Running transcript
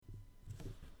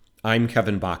I'm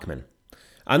Kevin Bachman.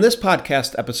 On this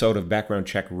podcast episode of Background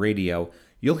Check Radio,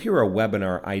 you'll hear a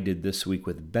webinar I did this week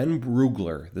with Ben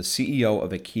Brugler, the CEO of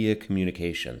Akia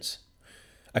Communications.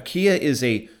 Akia is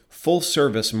a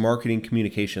full-service marketing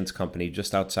communications company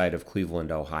just outside of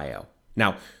Cleveland, Ohio.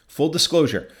 Now, full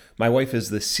disclosure, my wife is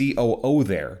the COO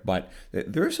there, but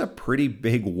there's a pretty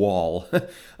big wall,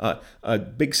 a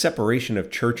big separation of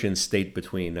church and state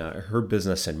between her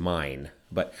business and mine.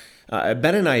 But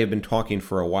Ben and I have been talking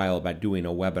for a while about doing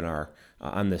a webinar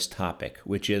on this topic,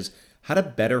 which is how to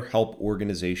better help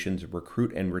organizations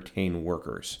recruit and retain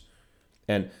workers.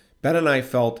 And Ben and I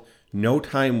felt no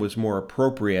time was more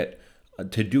appropriate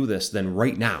to do this than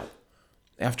right now.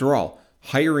 After all,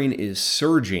 hiring is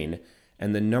surging,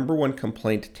 and the number one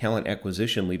complaint talent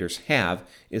acquisition leaders have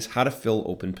is how to fill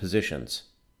open positions.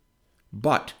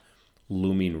 But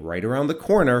looming right around the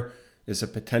corner is a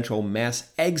potential mass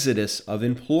exodus of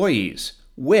employees,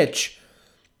 which,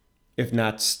 if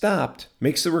not stopped,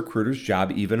 makes the recruiter's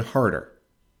job even harder.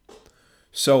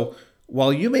 So,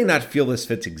 while you may not feel this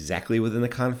fits exactly within the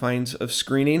confines of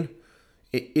screening,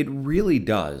 it really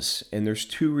does, and there's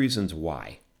two reasons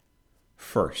why.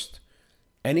 First,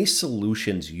 any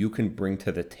solutions you can bring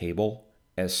to the table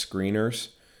as screeners,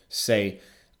 say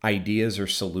ideas or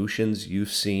solutions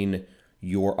you've seen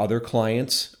your other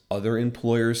clients, other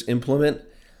employers implement,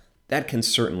 that can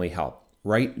certainly help,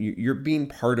 right? You're being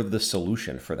part of the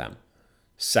solution for them.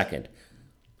 Second,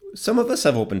 some of us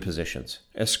have open positions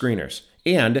as screeners,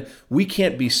 and we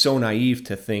can't be so naive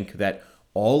to think that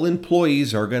all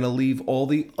employees are going to leave all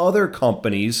the other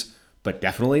companies, but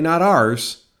definitely not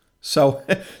ours. So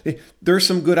there's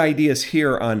some good ideas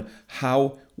here on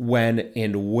how, when,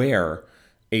 and where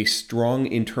a strong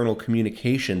internal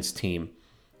communications team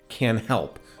can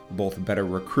help both better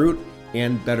recruit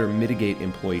and better mitigate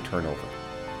employee turnover.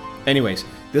 Anyways,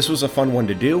 this was a fun one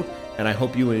to do, and I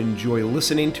hope you enjoy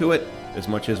listening to it as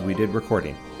much as we did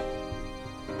recording.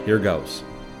 Here goes.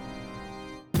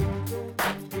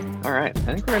 All right, I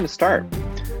think we're going to start.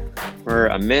 We're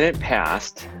a minute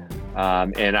past,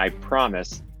 and I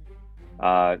promise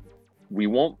we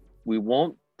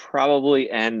won't probably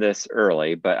end this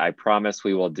early, but I promise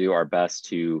we will do our best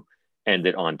to end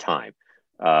it on time.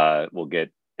 We'll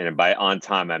get, and by on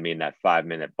time I mean that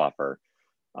 5-minute buffer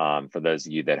for those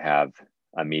of you that have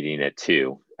a meeting at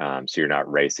 2, so you're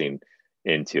not racing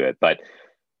into it. But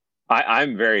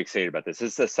I'm very excited about this.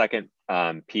 This is the second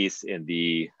piece in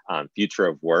the Future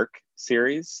of Work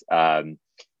series.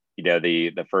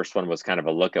 The first one was kind of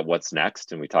a look at what's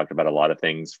next, and we talked about a lot of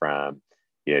things from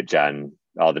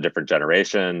all the different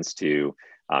generations to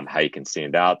how you can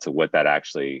stand out to what that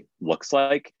actually looks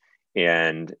like.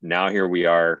 And now here we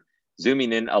are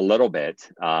zooming in a little bit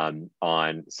on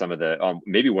some of the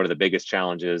maybe one of the biggest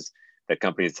challenges that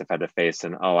companies have had to face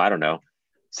in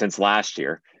since last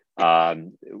year.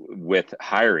 With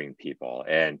hiring people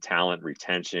and talent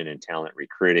retention and talent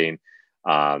recruiting,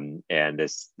 and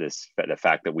the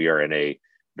fact that we are in a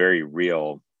very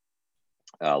real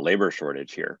labor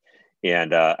shortage here.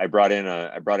 And I brought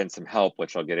in some help,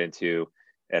 which I'll get into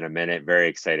in a minute. Very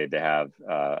excited to have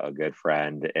a good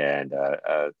friend and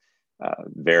a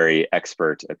very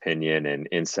expert opinion and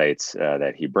insights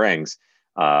that he brings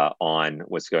on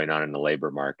what's going on in the labor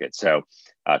market. So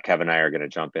Kevin and I are going to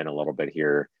jump in a little bit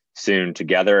here soon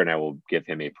together, and I will give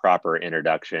him a proper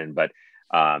introduction. But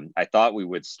I thought we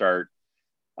would start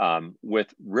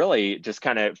with really just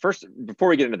kind of first, before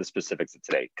we get into the specifics of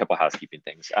today, a couple of housekeeping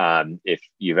things. If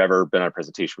you've ever been on a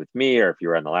presentation with me, or if you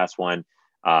were on the last one,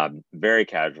 very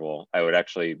casual. I would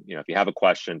actually, if you have a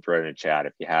question, throw it in a chat.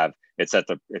 If you have, it's at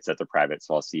the private,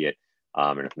 so I'll see it.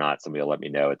 And if not, somebody will let me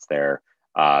know it's there.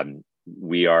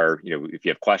 We are, if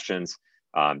you have questions,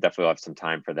 definitely have some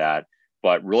time for that.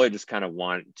 But really just kind of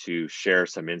want to share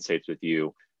some insights with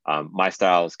you. My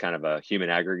style is kind of a human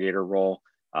aggregator role.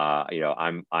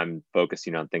 I'm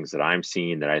focusing on things that I'm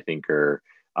seeing that I think are,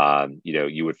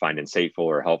 you would find insightful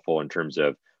or helpful in terms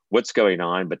of what's going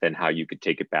on, but then how you could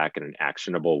take it back in an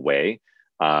actionable way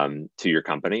to your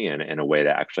company and in a way to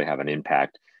actually have an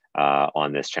impact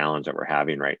on this challenge that we're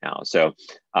having right now. So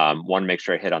want to make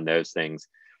sure I hit on those things.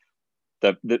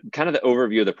 The kind of the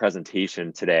overview of the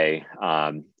presentation today,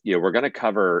 we're going to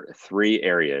cover 3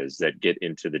 areas that get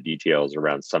into the details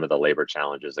around some of the labor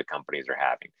challenges that companies are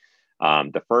having.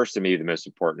 The first, and maybe the most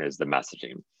important, is the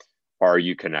messaging. Are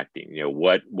you connecting?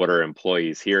 What are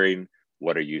employees hearing?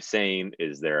 What are you saying?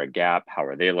 Is there a gap? How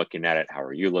are they looking at it? How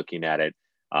are you looking at it?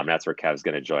 That's where Kev's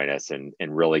going to join us and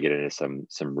really get into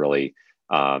some really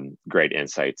great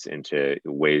insights into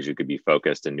ways you could be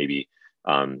focused and maybe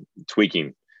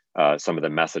tweaking some of the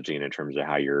messaging in terms of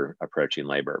how you're approaching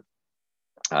labor.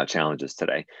 challenges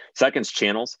today. Second's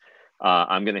channels.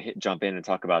 I'm going to jump in and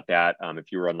talk about that.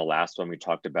 If you were on the last one, we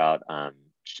talked about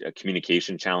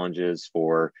communication challenges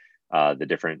for the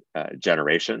different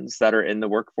generations that are in the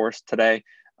workforce today.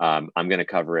 I'm going to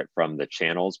cover it from the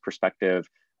channels perspective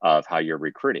of how you're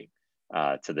recruiting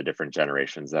to the different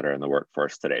generations that are in the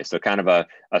workforce today. So kind of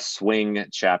a swing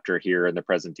chapter here in the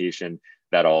presentation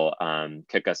that'll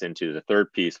kick us into the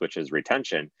third piece, which is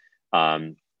retention.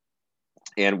 And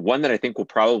one that I think we'll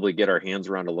probably get our hands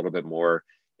around a little bit more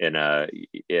in a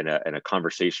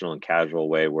conversational and casual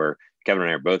way, where Kevin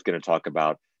and I are both going to talk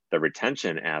about the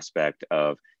retention aspect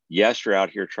of, yes, you're out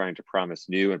here trying to promise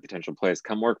new and potential employees,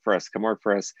 come work for us, come work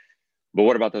for us. But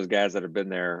what about those guys that have been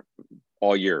there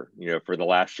all year, for the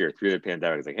last year through the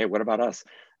pandemic? It's like, hey, what about us?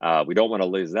 We don't want to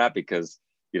lose that because,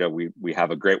 we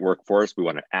have a great workforce. We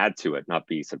want to add to it, not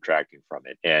be subtracting from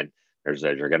it. And as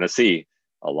you're going to see,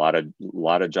 a lot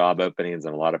of job openings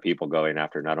and a lot of people going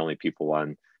after not only people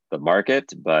on the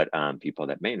market, but people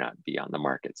that may not be on the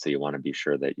market. So you want to be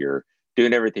sure that you're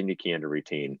doing everything you can to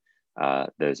retain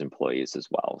those employees as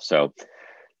well. So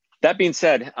that being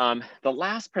said, the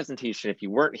last presentation, if you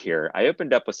weren't here, I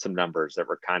opened up with some numbers that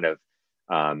were kind of,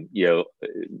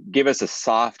 give us a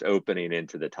soft opening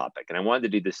into the topic. And I wanted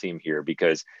to do the same here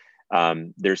because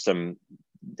there's some,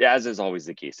 as is always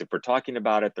the case, if we're talking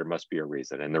about it, there must be a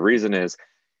reason. And the reason is,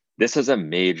 this is a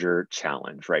major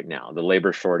challenge right now. The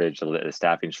labor shortage, the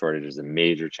staffing shortage is a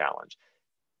major challenge.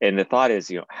 And the thought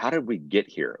is, how did we get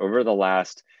here? Over the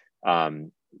last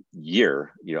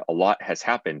year, a lot has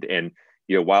happened. And,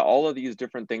 while all of these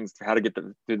different things, how to get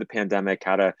through the pandemic,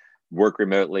 how to work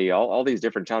remotely, all these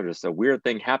different challenges, a weird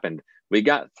thing happened. We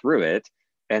got through it.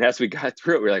 And as we got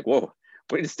through it, we're like, whoa,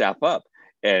 we need to staff up.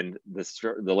 And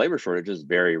the labor shortage is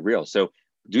very real. So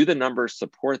do the numbers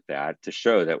support that to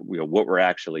show that what we're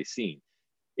actually seeing?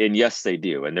 And yes, they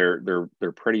do, and they're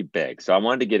pretty big. So I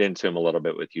wanted to get into them a little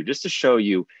bit with you, just to show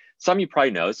you. Some you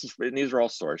probably know, and these are all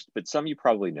sourced, but some you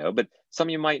probably know, but some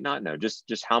you might not know.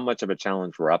 Just how much of a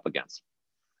challenge we're up against.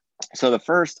 So the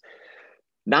first,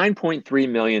 9.3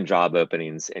 million job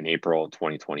openings in April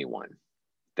 2021.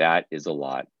 That is a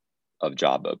lot of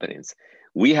job openings.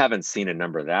 We haven't seen a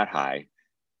number that high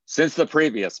since the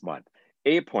previous month.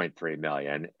 8.3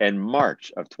 million in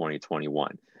March of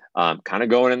 2021. Kind of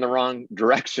going in the wrong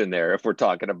direction there if we're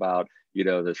talking about,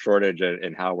 the shortage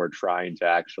and how we're trying to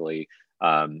actually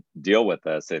deal with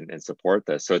this and support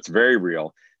this. So it's very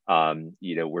real.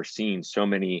 We're seeing so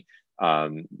many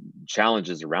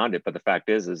challenges around it, but the fact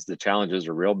is the challenges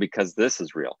are real because this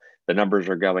is real. The numbers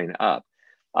are going up.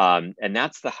 And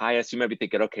that's the highest. You might be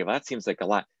thinking, okay, well, that seems like a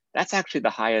lot. That's actually the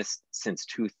highest since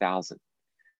 2000.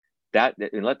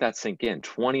 And let that sink in.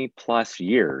 20 plus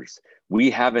years, we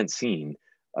haven't seen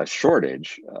a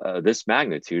shortage this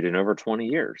magnitude in over 20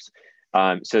 years.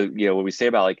 So what we say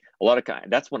about like a lot of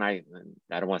that's when I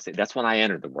don't want to say that's when I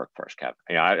entered the workforce, Kevin.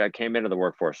 I came into the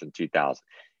workforce in 2000,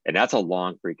 and that's a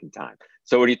long freaking time.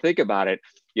 So when you think about it,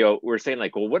 we're saying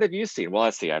like, well, what have you seen? Well,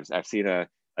 let's see. I've seen a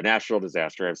natural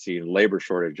disaster. I've seen labor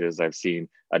shortages. I've seen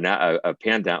a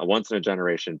pandemic, a once in a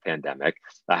generation pandemic,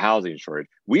 a housing shortage.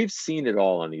 We've seen it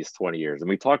all in these 20 years. And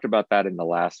we talked about that in the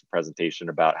last presentation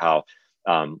about how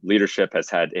leadership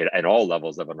has had at all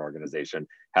levels of an organization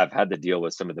have had to deal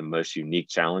with some of the most unique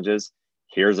challenges.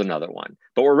 Here's another one,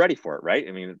 but we're ready for it, right?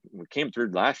 I mean, we came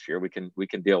through last year. We can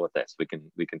deal with this. We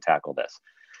can tackle this.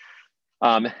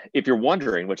 If you're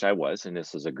wondering, which I was, and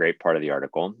this is a great part of the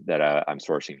article that I'm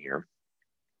sourcing here,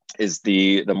 is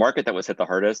the market that was hit the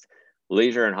hardest,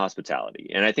 leisure and hospitality.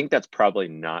 And I think that's probably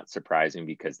not surprising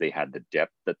because they had the dip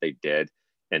that they did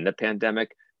in the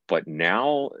pandemic. But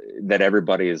now that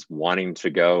everybody is wanting to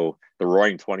go, the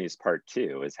Roaring 20s Part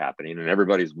 2 is happening, and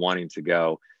everybody's wanting to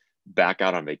go back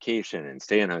out on vacation and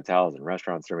stay in hotels and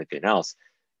restaurants and everything else,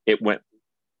 it went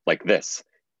like this.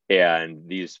 And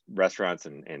these restaurants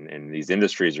and these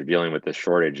industries are dealing with this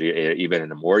shortage even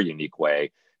in a more unique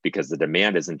way, because the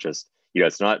demand isn't just,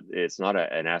 it's not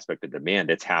an aspect of demand,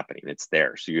 it's happening, it's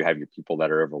there. So you have your people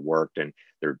that are overworked and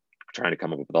they're trying to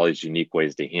come up with all these unique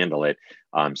ways to handle it.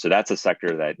 So that's a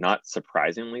sector that, not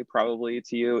surprisingly probably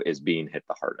to you, is being hit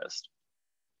the hardest.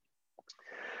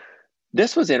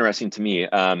 This was interesting to me,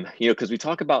 because we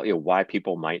talk about why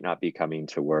people might not be coming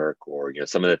to work, or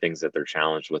some of the things that they're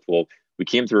challenged with. Well, we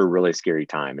came through a really scary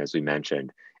time, as we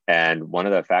mentioned, and one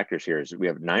of the factors here is we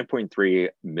have 9.3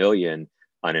 million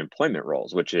unemployment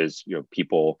rolls, which is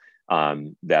people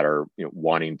that are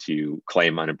wanting to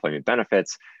claim unemployment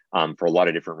benefits for a lot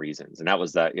of different reasons, and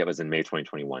it was in May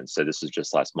 2021. So this is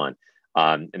just last month,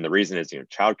 and the reason is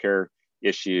childcare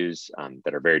issues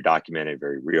that are very documented,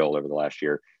 very real over the last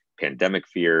year. Pandemic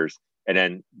fears, And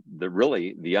then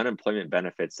the unemployment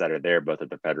benefits that are there, both at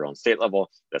the federal and state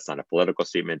level, that's not a political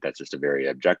statement, that's just a very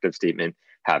objective statement,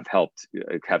 have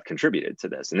contributed to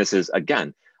this. And this is,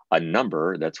 again, a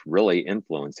number that's really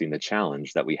influencing the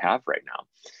challenge that we have right now.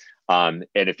 And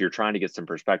if you're trying to get some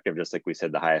perspective, just like we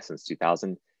said, the highest since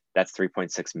 2000, that's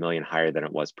 3.6 million higher than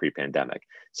it was pre-pandemic.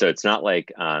 So it's not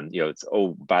like,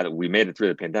 we made it through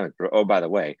the pandemic, but by the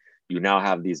way, you now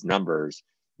have these numbers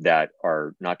that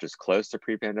are not just close to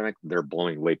pre-pandemic, they're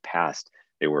blowing way past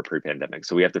they were pre-pandemic.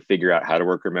 So we have to figure out how to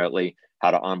work remotely,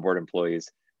 how to onboard employees,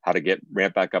 how to get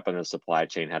ramp back up in the supply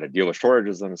chain, how to deal with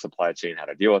shortages in the supply chain, how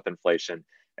to deal with inflation.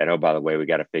 And by the way, we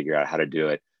got to figure out how to do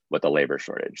it with a labor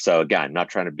shortage. So again, not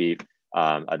trying to beat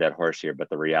a dead horse here, but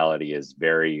the reality is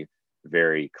very,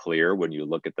 very clear when you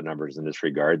look at the numbers in this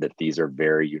regard that these are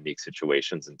very unique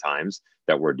situations and times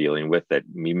that we're dealing with that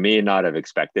we may not have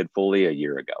expected fully a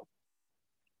year ago.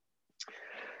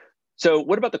 So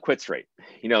what about the quits rate?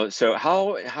 So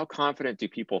how confident do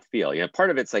people feel?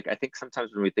 Part of it's like, I think sometimes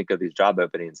when we think of these job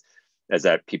openings as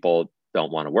that people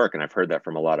don't want to work, and I've heard that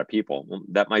from a lot of people. Well,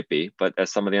 that might be, but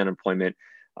as some of the unemployment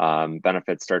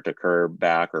benefits start to curb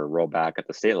back or roll back at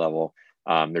the state level,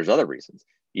 there's other reasons.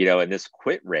 And this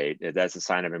quit rate, that's a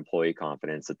sign of employee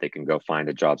confidence that they can go find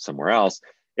a job somewhere else,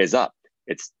 is up.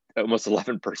 It's almost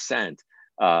 11%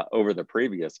 over the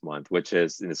previous month,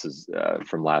 this is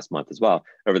from last month as well,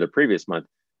 over the previous month,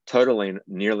 totaling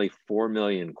nearly 4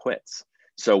 million quits.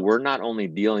 So we're not only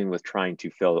dealing with trying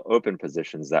to fill open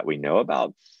positions that we know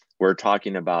about, we're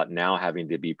talking about now having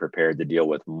to be prepared to deal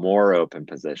with more open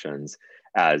positions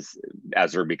as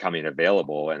they're becoming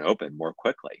available and open more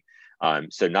quickly.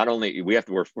 So not only we're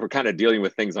kind of dealing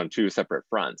with things on two separate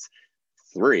fronts,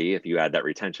 three if you add that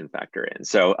retention factor in.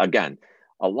 So again,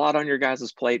 a lot on your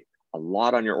guys' plate, a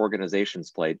lot on your organization's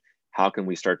plate. How can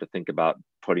we start to think about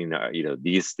putting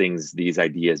these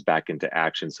ideas back into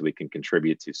action so we can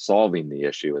contribute to solving the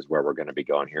issue is where we're going to be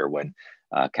going here when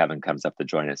Kevin comes up to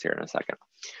join us here in a second.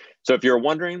 So if you're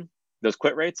wondering, those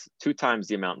quit rates, 2 times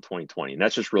the amount in 2020. And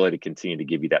that's just really to continue to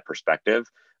give you that perspective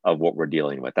of what we're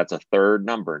dealing with. That's a third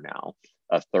number now,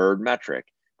 a third metric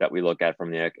that we look at from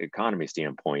the economy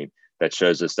standpoint that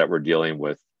shows us that we're dealing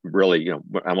with really,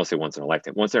 I won't say once in a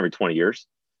lifetime, once every 20 years.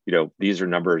 These are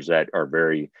numbers that are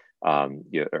very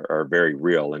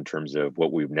real in terms of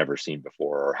what we've never seen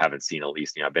before or haven't seen, at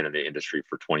least. I've been in the industry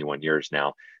for 21 years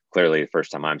now. Clearly, the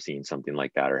first time I'm seeing something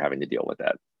like that or having to deal with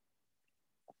that.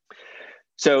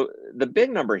 So the big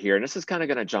number here, and this is kind of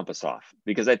going to jump us off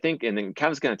because I think, and then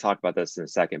Kevin's going to talk about this in a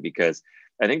second, because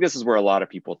I think this is where a lot of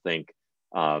people think,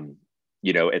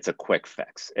 it's a quick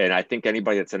fix. And I think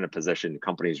anybody that's in a position,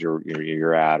 companies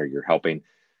you're at or you're helping,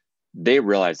 they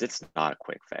realize it's not a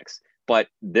quick fix. But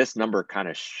this number kind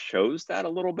of shows that a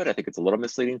little bit. I think it's a little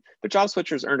misleading. But job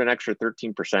switchers earned an extra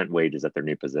 13% wages at their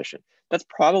new position. That's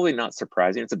probably not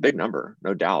surprising. It's a big number,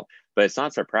 no doubt. But it's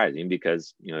not surprising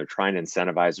because, trying to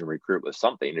incentivize and recruit with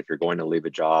something, if you're going to leave a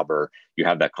job or you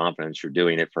have that confidence, you're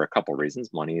doing it for a couple of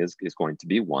reasons. Money is going to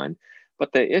be one.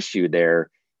 But the issue there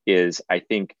is, I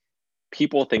think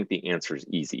people think the answer is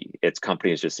easy. It's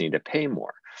companies just need to pay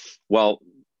more. Well,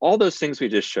 all those things we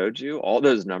just showed you, all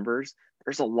those numbers,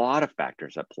 there's a lot of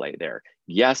factors at play there.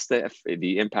 Yes,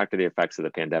 the impact of the effects of the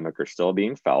pandemic are still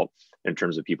being felt in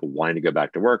terms of people wanting to go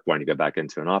back to work, wanting to go back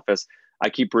into an office. I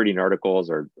keep reading articles,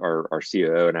 or our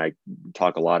COO and I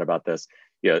talk a lot about this.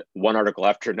 One article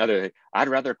after another, I'd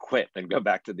rather quit than go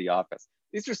back to the office.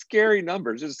 These are scary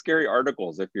numbers. These are scary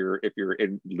articles if you're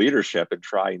in leadership and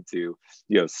trying to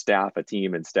staff a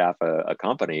team and staff a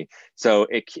company. So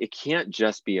it can't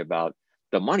just be about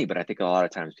the money, but I think a lot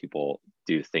of times people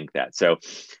do think that. So,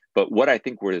 but what I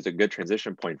think is a good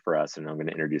transition point for us, and I'm going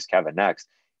to introduce Kevin next,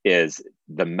 is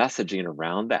the messaging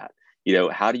around that.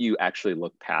 How do you actually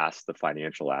look past the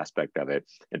financial aspect of it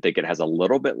and think it has a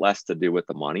little bit less to do with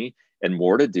the money and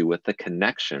more to do with the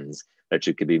connections that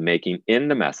you could be making in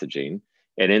the messaging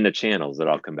and in the channels that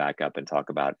I'll come back up and talk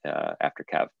about after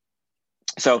Kev.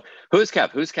 So who's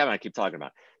Kev? Who's Kevin I keep talking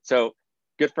about? So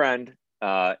good friend,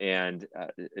 and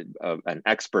an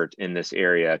expert in this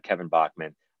area, Kevin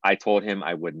Bachman. I told him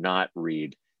I would not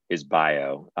read his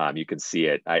bio. You can see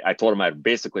it. I told him I'd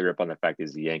basically rip on the fact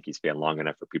he's a Yankees fan long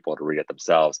enough for people to read it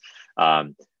themselves.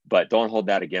 But don't hold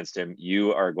that against him.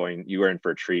 You are in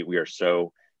for a treat. We are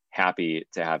so happy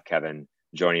to have Kevin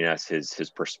joining us.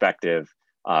 His perspective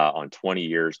on 20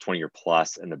 year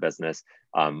plus in the business,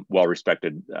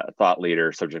 well-respected thought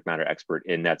leader, subject matter expert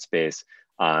in that space,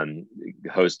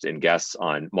 host and guests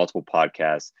on multiple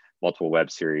podcasts, multiple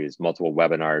web series, multiple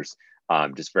webinars,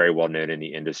 just very well known in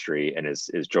the industry, and is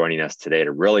joining us today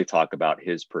to really talk about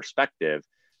his perspective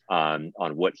on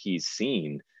what he's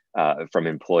seen from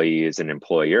employees and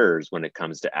employers when it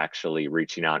comes to actually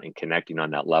reaching out and connecting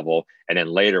on that level. And then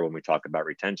later, when we talk about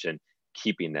retention,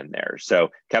 keeping them there. So,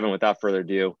 Kevin, without further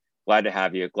ado, glad to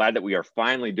have you. Glad that we are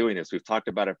finally doing this. We've talked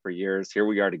about it for years. Here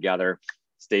we are together.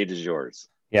 Stage is yours.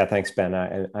 Yeah, thanks,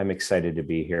 Ben. I'm excited to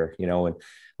be here. And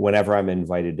whenever I'm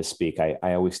invited to speak, I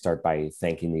always start by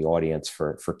thanking the audience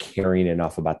for caring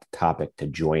enough about the topic to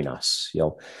join us.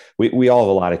 We all have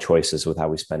a lot of choices with how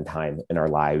we spend time in our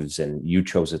lives, and you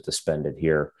chose it to spend it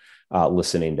here,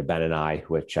 listening to Ben and I,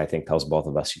 which I think tells both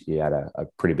of us you had a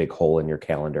pretty big hole in your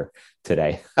calendar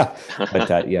today.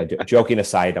 But yeah, joking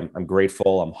aside, I'm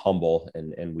grateful, I'm humble,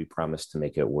 and we promise to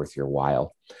make it worth your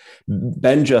while.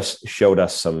 Ben just showed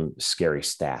us some scary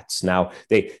stats. Now,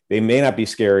 they may not be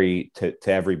scary to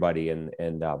everybody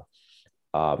and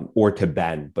or to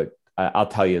Ben, but I'll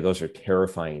tell you, those are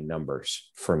terrifying numbers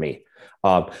for me.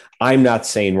 I'm not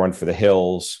saying run for the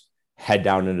hills, head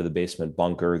down into the basement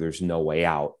bunker. There's no way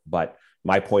out. But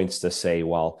my point's to say,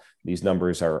 well, these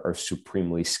numbers are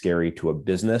supremely scary to a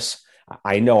business.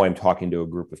 I know I'm talking to a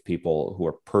group of people who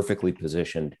are perfectly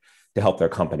positioned to help their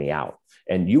company out.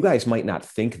 And you guys might not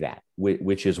think that,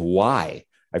 which is why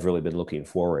I've really been looking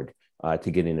forward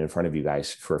to getting in front of you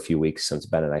guys for a few weeks since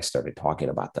Ben and I started talking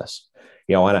about this.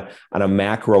 On a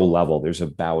macro level, there's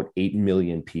about 8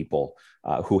 million people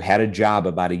who had a job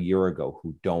about a year ago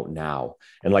who don't now.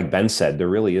 And like Ben said, there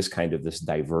really is kind of this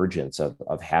divergence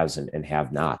of haves and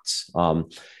have-nots.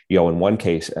 In one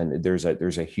case, and there's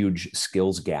a huge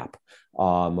skills gap.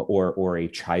 Or a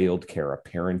childcare, a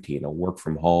parenting, a work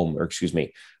from home, or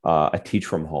a teach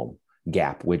from home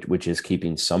gap, which is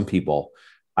keeping some people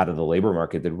out of the labor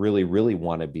market that really, really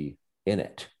want to be in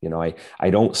it. I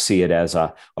don't see it as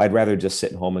I'd rather just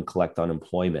sit home and collect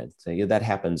unemployment. That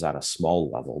happens on a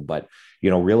small level, but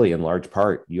really in large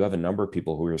part, you have a number of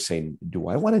people who are saying, do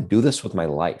I want to do this with my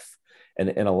life? And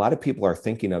a lot of people are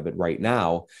thinking of it right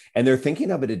now, and they're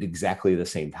thinking of it at exactly the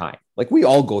same time. Like we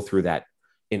all go through that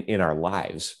in our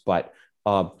lives, but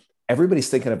everybody's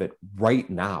thinking of it right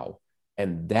now.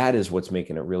 And that is what's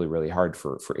making it really, really hard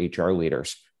for HR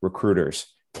leaders,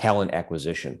 recruiters, talent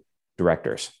acquisition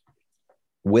directors.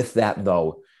 With that,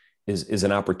 though, is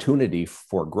an opportunity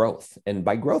for growth. And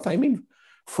by growth, I mean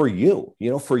for you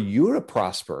to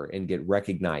prosper and get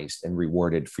recognized and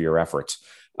rewarded for your efforts.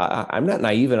 I'm not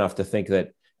naive enough to think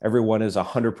that everyone is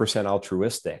 100%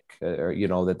 altruistic,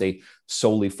 that they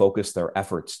solely focus their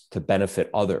efforts to benefit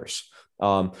others,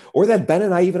 or that Ben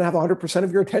and I even have 100%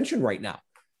 of your attention right now.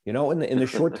 In the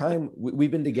short time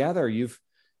we've been together, you've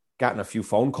gotten a few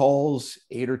phone calls,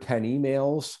 8 or 10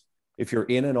 emails. If you're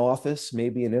in an office,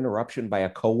 maybe an interruption by a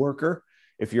coworker.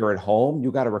 If you're at home,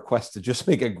 you got a request to just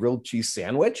make a grilled cheese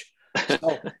sandwich.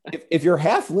 So if you're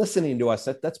half listening to us,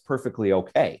 that's perfectly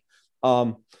okay.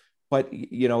 But,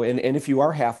 and if you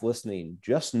are half listening,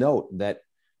 just note that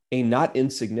a not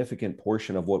insignificant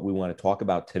portion of what we want to talk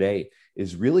about today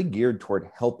is really geared toward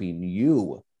helping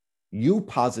you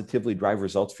positively drive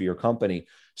results for your company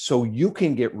so you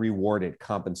can get rewarded,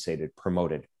 compensated,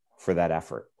 promoted for that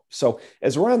effort. So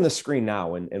as we're on the screen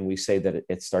now, and we say that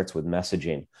it starts with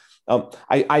messaging,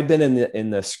 I've been in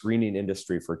the screening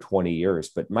industry for 20 years,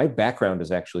 but my background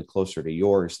is actually closer to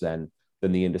yours than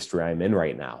the industry I'm in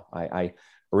right now. I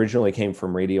originally came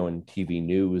from radio and TV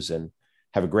news and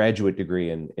have a graduate degree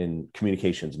in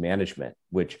communications management,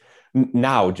 which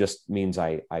now just means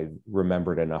I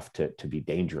remembered enough to be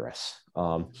dangerous.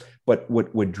 But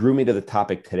what drew me to the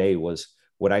topic today was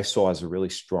what I saw as a really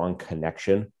strong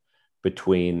connection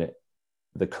between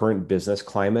the current business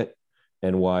climate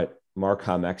and what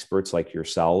Marcom experts like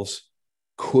yourselves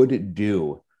could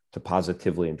do to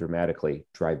positively and dramatically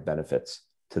drive benefits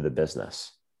to the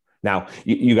business. Now,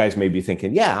 you guys may be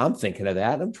thinking, yeah, I'm thinking of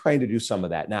that. I'm trying to do some of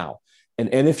that now.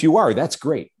 And if you are, that's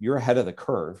great. You're ahead of the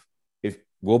curve. If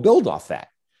we'll build off that.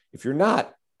 If you're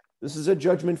not, this is a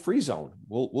judgment-free zone.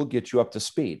 We'll get you up to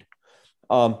speed.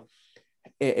 And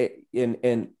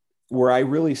where I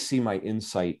really see my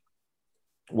insight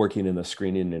working in the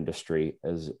screening industry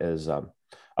as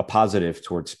a positive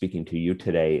towards speaking to you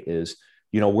today is,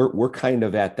 we're kind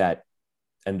of at that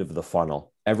end of the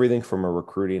funnel. Everything from a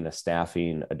recruiting, a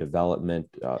staffing, a development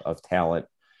of talent,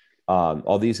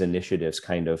 all these initiatives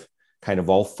kind of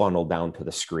all funnel down to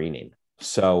the screening.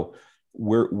 So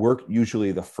we're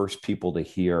usually the first people to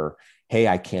hear, hey,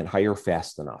 I can't hire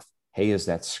fast enough. Hey, is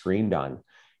that screen done?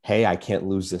 Hey, I can't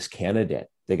lose this candidate.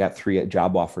 They got 3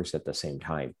 job offers at the same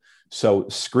time. So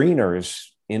screeners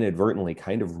inadvertently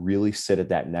kind of really sit at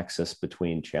that nexus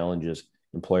between challenges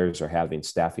employers are having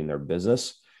staffing their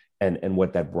business and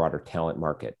what that broader talent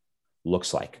market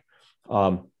looks like.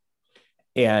 And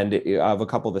I have a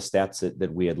couple of the stats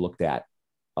that we had looked at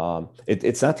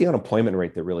It's not the unemployment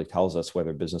rate that really tells us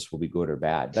whether business will be good or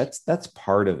bad. That's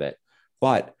part of it,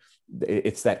 but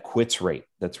it's that quits rate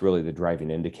that's really the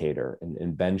driving indicator.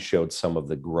 And Ben showed some of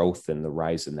the growth and the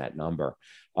rise in that number.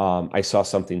 I saw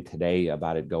something today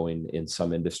about it going in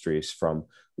some industries from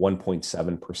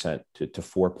 1.7% to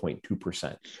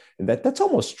 4.2%. And that's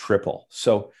almost triple.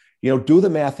 So, do the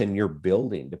math in your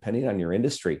building, depending on your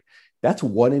industry. That's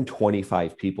 1 in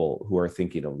 25 people who are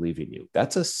thinking of leaving you.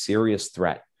 That's a serious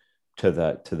threat to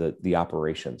the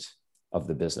operations of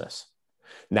the business.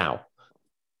 Now,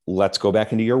 let's go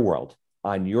back into your world.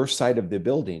 On your side of the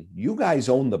building, you guys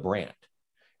own the brand.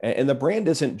 And the brand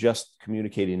isn't just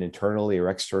communicating internally or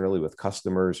externally with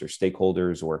customers or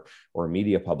stakeholders or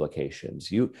media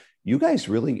publications. You guys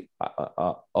really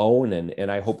own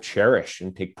and I hope cherish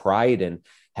and take pride in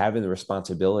having the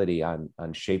responsibility on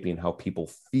shaping how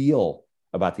people feel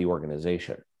about the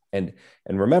organization. And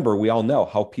remember, we all know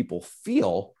how people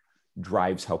feel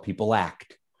drives how people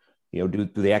act. Do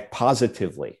they act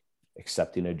positively,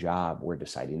 accepting a job or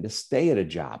deciding to stay at a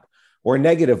job, or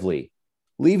negatively,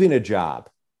 leaving a job,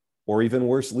 or even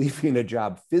worse, leaving a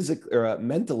job physically or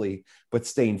mentally, but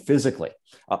staying physically?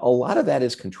 A lot of that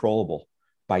is controllable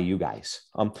by you guys.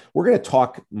 We're going to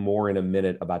talk more in a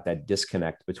minute about that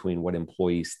disconnect between what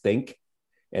employees think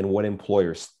and what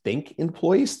employers think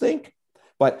employees think.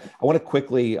 But I want to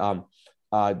quickly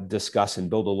discuss and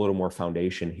build a little more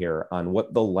foundation here on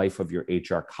what the life of your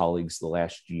HR colleagues the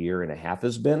last year and a half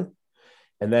has been,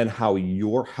 and then how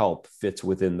your help fits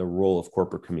within the role of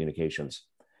corporate communications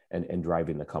and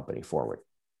driving the company forward.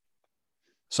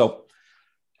 So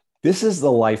this is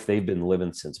the life they've been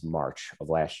living since March of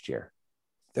last year.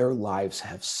 Their lives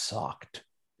have sucked.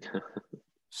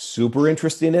 Super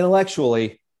interesting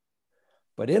intellectually,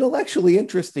 but intellectually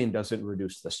interesting doesn't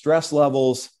reduce the stress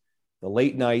levels, the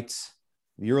late nights,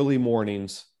 the early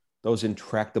mornings, those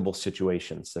intractable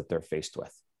situations that they're faced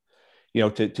with.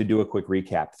 To do a quick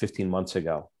recap, 15 months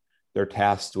ago, they're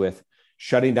tasked with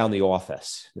shutting down the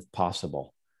office, if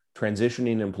possible,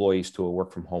 transitioning employees to a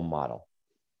work from home model.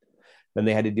 Then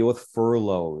they had to deal with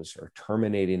furloughs or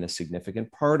terminating a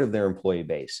significant part of their employee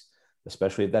base,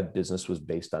 especially if that business was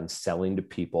based on selling to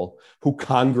people who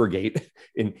congregate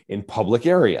in public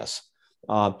areas.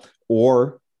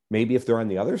 Or maybe if they're on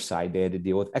the other side, they had to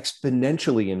deal with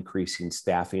exponentially increasing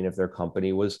staffing if their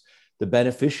company was the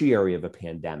beneficiary of a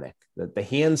pandemic, the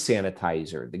hand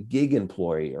sanitizer, the gig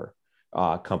employer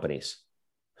companies.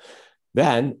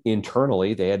 Then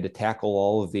internally, they had to tackle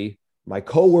all of the "my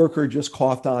coworker just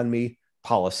coughed on me"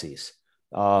 policies,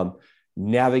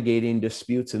 navigating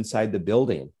disputes inside the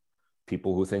building,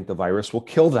 people who think the virus will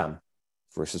kill them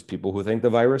versus people who think the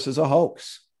virus is a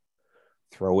hoax.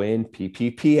 Throw in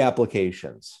PPP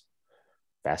applications.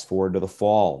 Fast forward to the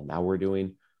fall. Now we're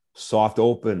doing soft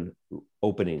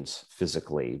openings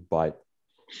physically, but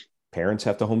parents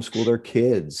have to homeschool their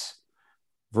kids,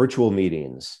 virtual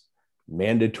meetings,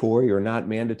 mandatory or not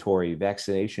mandatory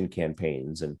vaccination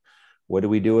campaigns. And what do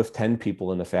we do if 10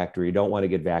 people in the factory don't want to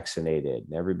get vaccinated?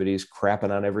 And everybody's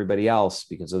crapping on everybody else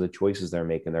because of the choices they're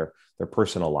making in their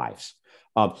personal lives.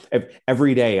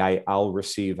 Every day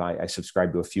I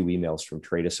subscribe to a few emails from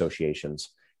trade associations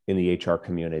in the HR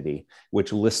community,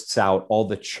 which lists out all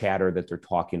the chatter that they're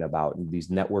talking about in these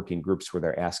networking groups where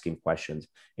they're asking questions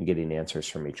and getting answers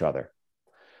from each other.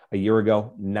 A year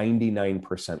ago,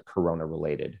 99% Corona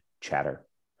related chatter.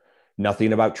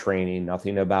 Nothing about training,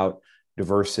 nothing about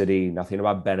diversity, nothing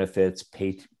about benefits,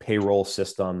 payroll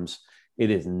systems. It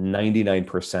is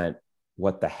 99%.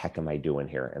 What the heck am I doing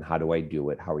here? And how do I do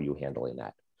it? How are you handling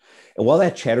that? And while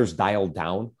that chatter's dialed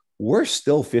down, we're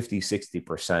still 50,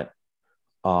 60%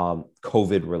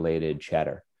 COVID related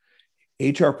chatter.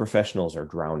 HR professionals are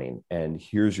drowning, and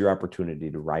here's your opportunity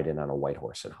to ride in on a white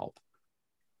horse and help.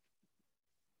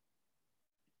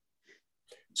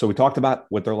 So we talked about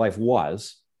what their life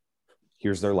was.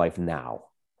 Here's their life now.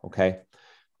 Okay.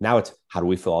 Now it's how do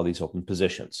we fill all these open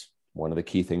positions? One of the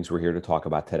key things we're here to talk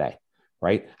about today,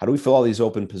 right? How do we fill all these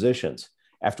open positions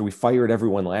after we fired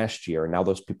everyone last year and now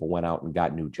those people went out and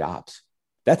got new jobs?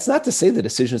 That's not to say the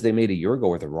decisions they made a year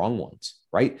ago are the wrong ones,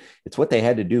 right? It's what they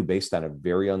had to do based on a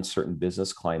very uncertain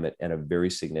business climate and a very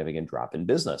significant drop in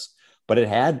business. But a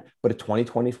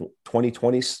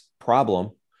 2020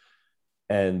 problem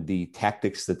and the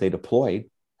tactics that they deployed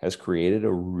has created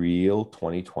a real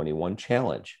 2021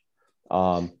 challenge.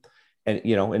 And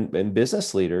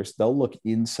business leaders, they'll look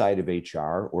inside of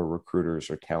HR or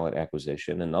recruiters or talent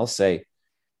acquisition, and they'll say,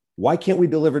 why can't we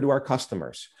deliver to our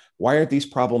customers? Why aren't these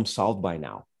problems solved by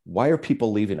now? Why are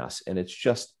people leaving us? And it's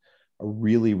just a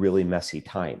really, really messy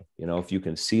time. If you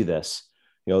can see this,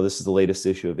 this is the latest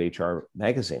issue of HR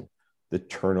Magazine. the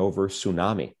turnover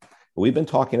tsunami. We've been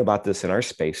talking about this in our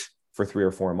space for 3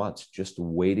 or 4 months, just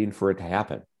waiting for it to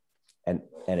happen. And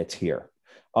it's here.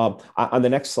 On the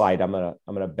next slide, I'm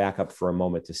gonna back up for a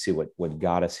moment to see what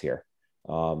got us here.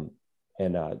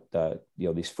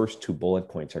 These first 2 bullet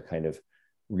points are kind of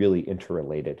really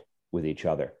interrelated with each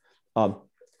other.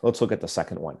 Let's look at the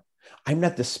second one. I'm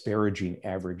not disparaging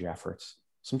average efforts.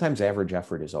 Sometimes average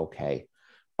effort is okay.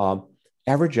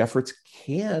 Average efforts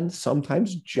can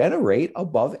sometimes generate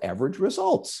above average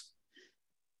results.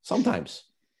 Sometimes.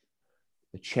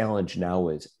 The challenge now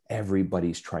is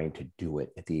everybody's trying to do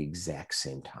it at the exact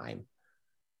same time.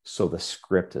 So the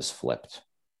script is flipped.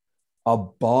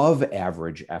 Above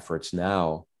average efforts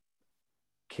now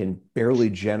can barely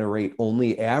generate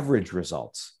only average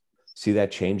results. See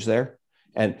that change there?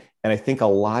 And I think a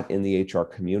lot in the HR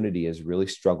community is really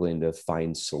struggling to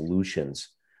find solutions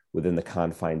within the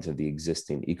confines of the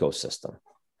existing ecosystem.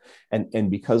 And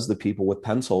because the people with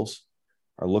pencils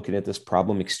are looking at this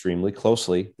problem extremely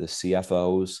closely, the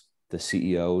CFOs, the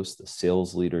CEOs, the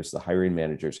sales leaders, the hiring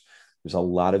managers, there's a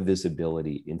lot of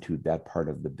visibility into that part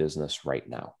of the business right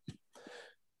now.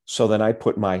 So then I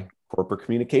put my corporate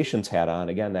communications hat on,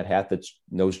 again, that hat that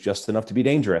knows just enough to be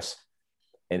dangerous.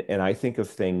 And I think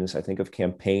of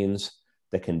campaigns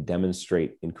that can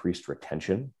demonstrate increased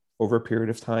retention over a period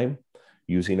of time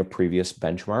using a previous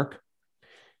benchmark,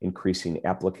 increasing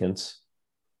applications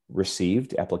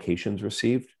received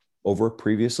over a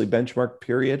previously benchmarked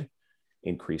period,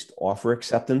 increased offer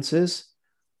acceptances,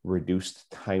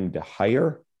 reduced time to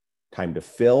hire, time to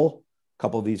fill. A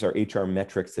couple of these are HR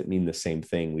metrics that mean the same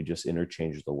thing. We just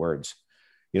interchange the words.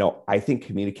 I think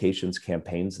communications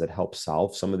campaigns that help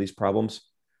solve some of these problems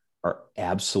are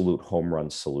absolute home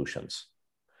run solutions.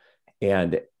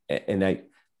 And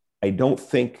I don't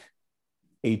think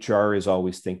HR is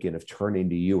always thinking of turning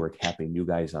to you or tapping you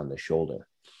guys on the shoulder.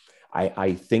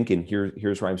 I think, and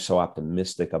here's where I'm so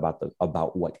optimistic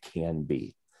about what can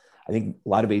be. I think a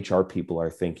lot of HR people are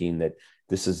thinking that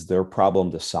this is their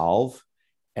problem to solve,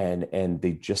 and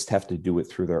they just have to do it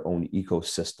through their own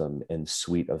ecosystem and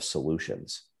suite of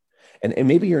solutions. And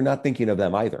maybe you're not thinking of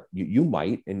them either. You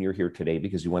might, and you're here today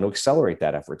because you want to accelerate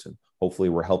that efforts. And hopefully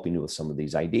we're helping you with some of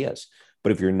these ideas.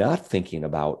 But if you're not thinking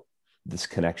about this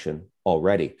connection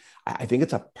already, I think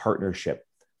it's a partnership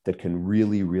that can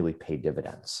really, really pay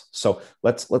dividends. So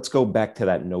let's go back to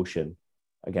that notion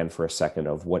again for a second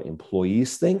of what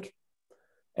employees think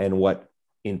and what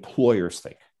employers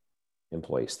think.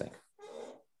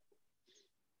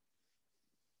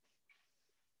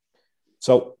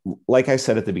 So like I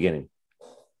said at the beginning,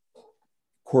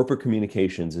 corporate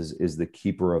communications is the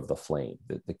keeper of the flame,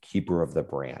 the keeper of the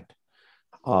brand.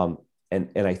 And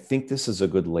I think this is a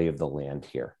good lay of the land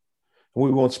here. And we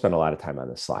won't spend a lot of time on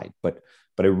this slide, but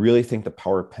I really think the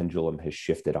power pendulum has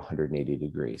shifted 180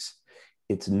 degrees.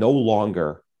 It's no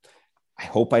longer, I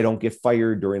hope I don't get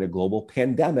fired during a global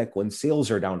pandemic when sales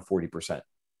are down 40%.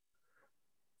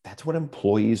 That's what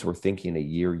employees were thinking a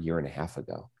year and a half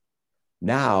ago.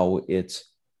 Now it's,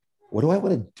 what do I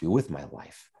want to do with my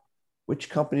life? Which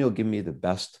company will give me the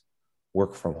best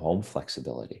work from home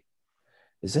flexibility?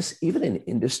 Is this even an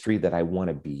industry that I want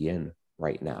to be in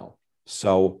right now?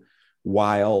 So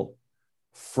while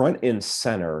front and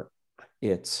center,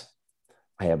 it's,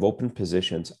 I have open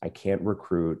positions, I can't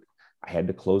recruit, I had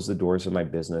to close the doors of my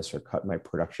business or cut my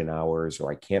production hours, or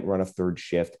I can't run a third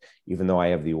shift, even though I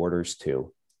have the orders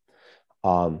to.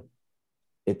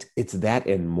 It's that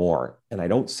and more. And I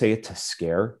don't say it to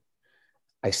scare.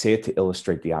 I say it to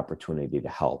illustrate the opportunity to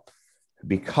help,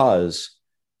 because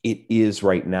it is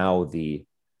right now the,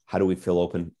 how do we fill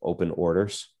open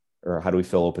orders, or how do we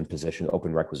fill open positions,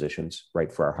 open requisitions,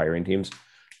 right, for our hiring teams?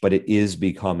 But it is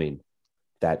becoming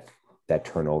that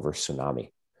turnover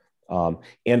tsunami.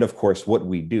 And of course, what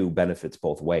we do benefits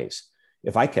both ways.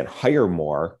 If I can hire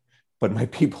more, but my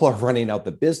people are running out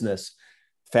the business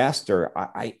faster,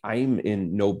 I'm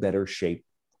in no better shape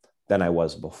than I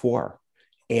was before.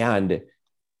 And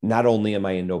not only am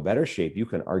I in no better shape, you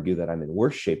can argue that I'm in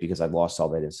worse shape because I've lost all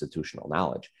that institutional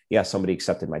knowledge. Yeah, somebody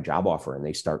accepted my job offer and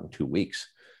they start in 2 weeks.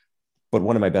 But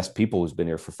one of my best people who's been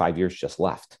here for 5 years just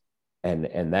left.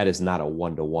 And that is not a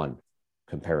one-to-one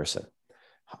comparison.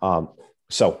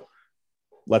 So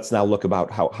let's now look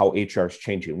about how HR is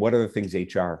changing. What are the things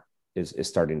HR is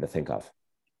starting to think of?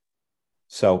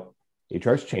 So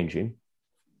HR is changing,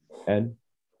 and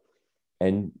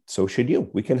so should you.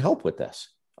 We can help with this.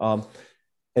 And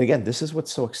again, this is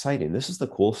what's so exciting. This is the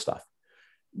cool stuff.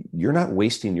 You're not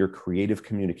wasting your creative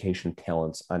communication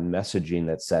talents on messaging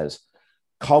that says,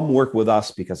 come work with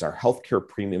us because our healthcare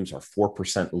premiums are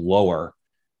 4% lower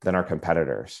than our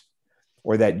competitors.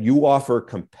 or that you offer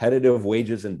competitive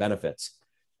wages and benefits.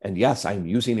 And yes, I'm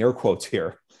using air quotes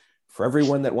here, for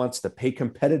everyone that wants to pay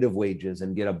competitive wages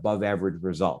and get above average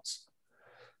results.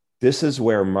 This is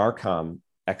where Marcom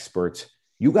experts,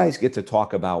 you guys get to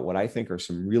talk about what I think are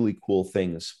some really cool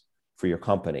things for your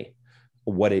company,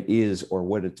 what it is or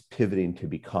what it's pivoting to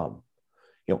become.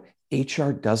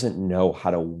 HR doesn't know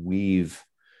how to weave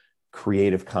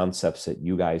creative concepts that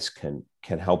you guys can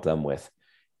help them with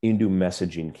into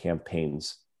messaging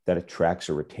campaigns that attracts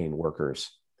or retain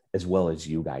workers, as well as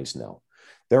you guys know.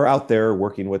 They're out there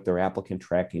working with their applicant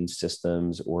tracking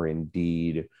systems or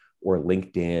Indeed or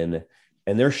LinkedIn,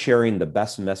 and they're sharing the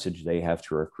best message they have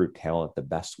to recruit talent the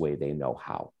best way they know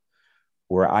how.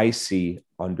 Where I see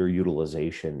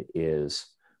underutilization is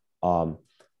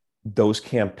those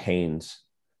campaigns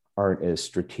aren't as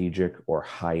strategic or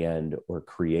high end or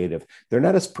creative. They're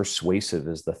not as persuasive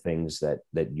as the things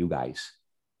that you guys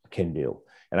can do.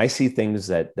 And I see things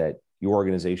that your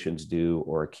organizations do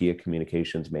or Akia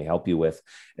Communications may help you with,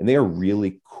 and they are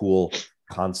really cool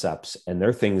concepts. And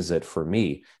they're things that for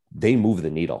me, they move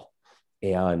the needle.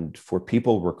 And for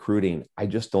people recruiting, I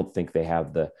just don't think they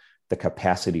have the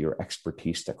capacity or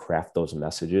expertise to craft those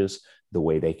messages the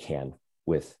way they can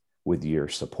with your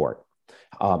support.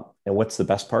 And what's the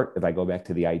best part? If I go back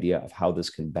to the idea of how this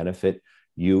can benefit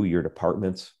you, your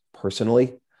departments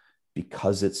personally,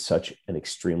 because it's such an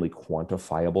extremely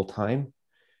quantifiable time,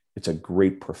 it's a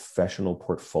great professional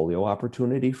portfolio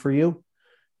opportunity for you,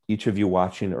 each of you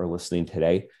watching or listening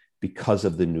today, because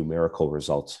of the numerical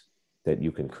results that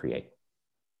you can create.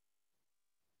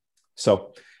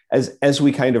 So as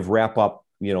we kind of wrap up,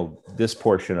 this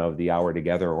portion of the hour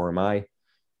together, or my,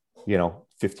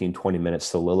 15, 20 minute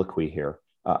soliloquy here,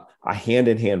 a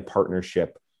hand-in-hand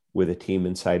partnership with a team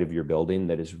inside of your building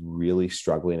that is really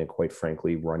struggling and quite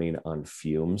frankly, running on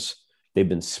fumes. They've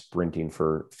been sprinting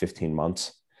for 15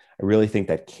 months. I really think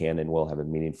that can and will have a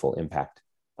meaningful impact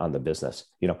on the business,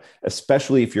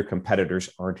 especially if your competitors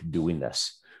aren't doing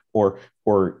this, or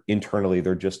internally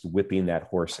they're just whipping that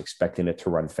horse, expecting it to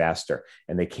run faster,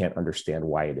 and they can't understand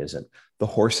why it isn't. The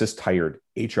horse is tired.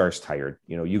 HR's tired.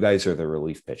 You guys are the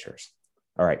relief pitchers.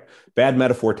 All right. Bad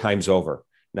metaphor time's over.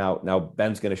 Now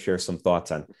Ben's going to share some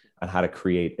thoughts on how to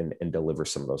create and deliver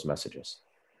some of those messages.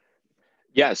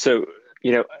 Yeah. So,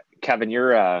 Kevin,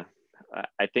 you're, I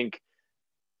think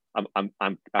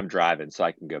I'm driving, so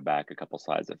I can go back a couple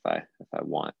slides if I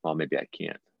want. Well, maybe I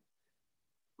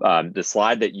can't. The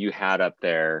slide that you had up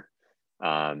there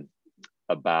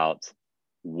about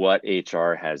what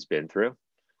HR has been through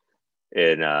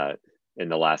in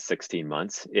the last 16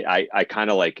 months, I kind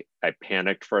of I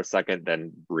panicked for a second,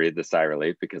 then breathed a sigh of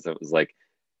relief, because it was like,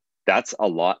 that's a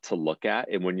lot to look at.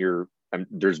 And when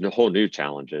there's no whole new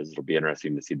challenges, it'll be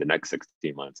interesting to see the next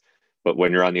 16 months. But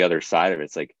when you're on the other side of it,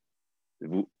 it's like,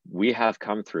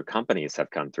 companies have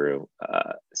come through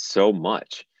so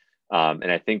much.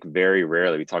 And I think very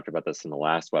rarely, we talked about this in the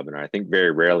last webinar, I think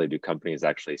very rarely do companies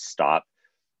actually stop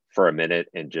for a minute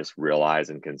and just realize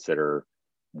and consider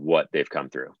what they've come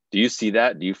through. Do you see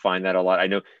that? Do you find that a lot? I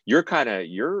know you're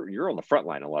you're on the front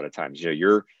line a lot of times.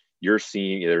 You're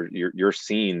seeing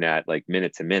that like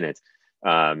minute to minute.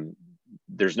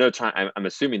 There's no time. I'm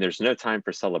assuming there's no time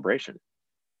for celebration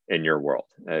in your world.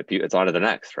 It's on to the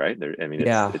next, right?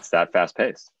 It's that fast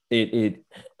paced. It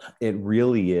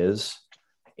really is.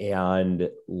 And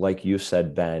like you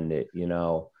said, Ben,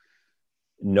 no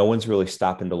one's really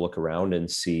stopping to look around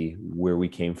and see where we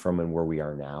came from and where we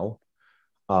are now.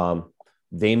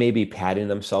 They may be patting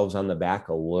themselves on the back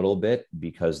a little bit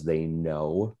because they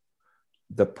know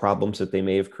the problems that they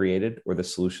may have created or the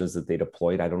solutions that they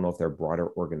deployed. I don't know if their broader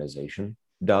organization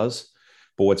does.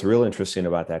 But what's real interesting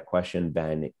about that question,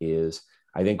 Ben, is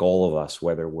I think all of us,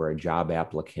 whether we're a job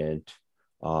applicant,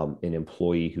 an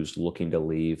employee who's looking to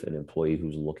leave, an employee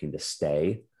who's looking to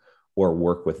stay, or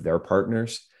work with their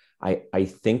partners, I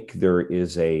think there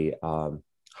is a, how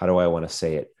do I want to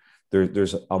say it?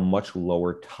 There's a much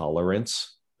lower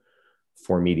tolerance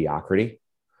for mediocrity.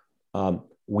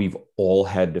 We've all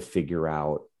had to figure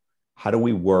out, how do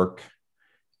we work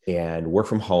and work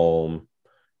from home,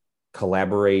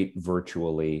 collaborate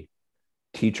virtually,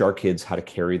 teach our kids how to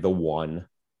carry the one,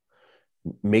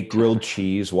 make grilled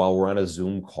cheese while we're on a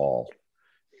Zoom call.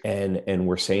 And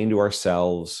we're saying to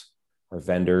ourselves, our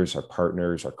vendors, our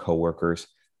partners, our coworkers,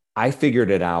 I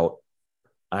figured it out.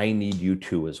 I need you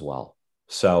to as well.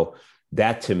 So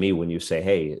that, to me, when you say,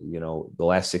 hey, the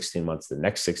last 16 months, the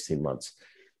next 16 months,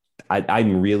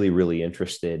 I'm really, really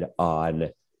interested on,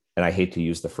 and I hate to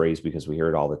use the phrase because we hear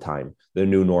it all the time, the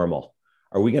new normal.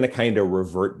 Are we going to kind of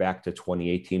revert back to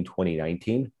 2018,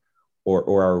 2019?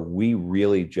 Or are we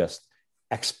really just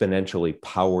exponentially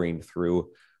powering through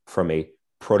from a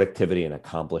productivity and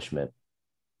accomplishment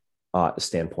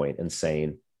standpoint and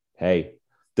saying, hey,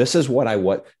 this is what I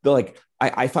want. They're like,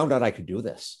 I found out I could do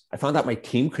this. I found out my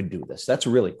team could do this. That's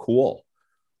really cool.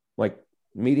 Like,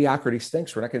 mediocrity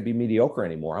stinks. We're not going to be mediocre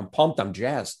anymore. I'm pumped. I'm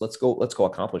jazzed. Let's go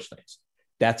accomplish things.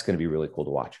 That's going to be really cool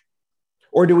to watch.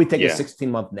 Or do we take a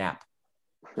 16-month nap?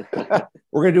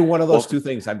 We're going to do one of those two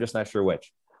things. I'm just not sure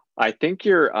which. I think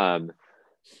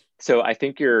I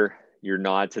think your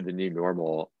nod to the new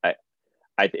normal,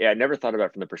 I never thought about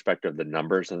it from the perspective of the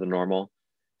numbers of the normal.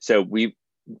 So we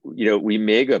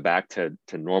may go back to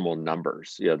normal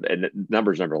numbers, and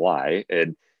numbers never lie.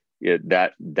 And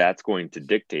that's going to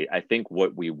dictate. I think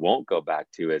what we won't go back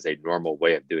to is a normal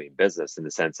way of doing business, in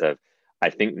the sense of, I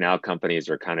think now companies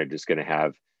are kind of just going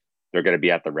to they're going to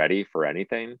be at the ready for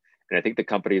anything. And I think the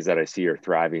companies that I see are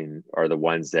thriving are the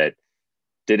ones that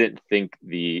didn't think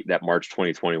that March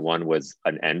 2021 was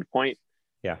an end point.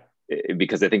 Yeah.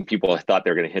 Because I think people thought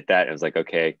they were going to hit that. And it was like,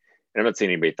 okay. And I'm not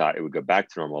saying anybody thought it would go back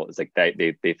to normal. It's like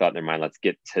they thought in their mind, let's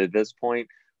get to this point.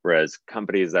 Whereas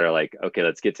companies that are like, okay,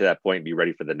 let's get to that point and be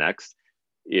ready for the next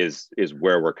is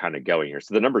where we're kind of going here.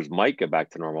 So the numbers might go back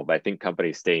to normal, but I think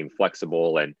companies staying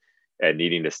flexible and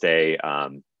needing to stay,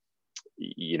 kind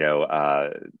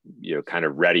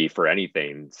of ready for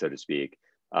anything, so to speak,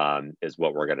 is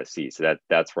what we're going to see. So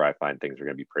that's where I find things are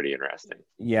going to be pretty interesting.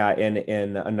 Yeah,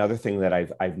 and another thing that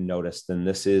I've noticed, and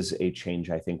this is a change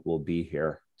I think will be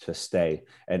here to stay.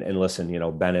 And listen,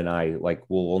 Ben and I, like,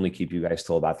 we'll only keep you guys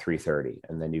till about 3:30,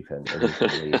 and then you can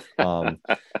leave.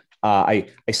 I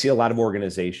see a lot of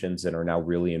organizations that are now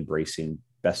really embracing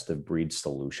best of breed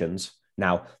solutions.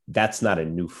 Now, that's not a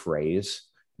new phrase,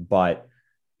 but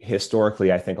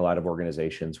historically, I think a lot of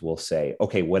organizations will say,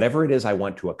 okay, whatever it is I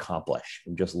want to accomplish,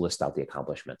 and just list out the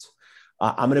accomplishments.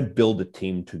 I'm going to build a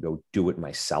team to go do it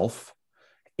myself.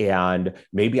 And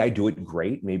maybe I do it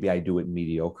great. Maybe I do it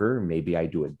mediocre. Maybe I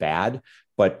do it bad,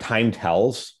 but time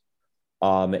tells.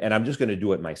 And I'm just going to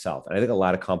do it myself. And I think a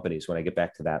lot of companies, when I get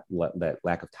back to that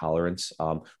lack of tolerance,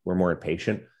 we're more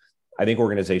impatient. I think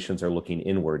organizations are looking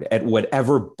inward at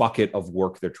whatever bucket of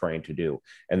work they're trying to do.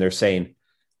 And they're saying,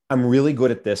 I'm really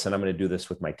good at this, and I'm going to do this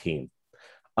with my team.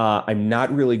 I'm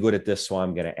not really good at this, so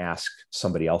I'm going to ask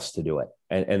somebody else to do it.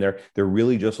 And they're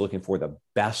really just looking for the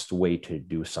best way to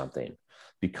do something,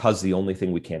 because the only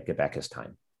thing we can't get back is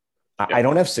time. I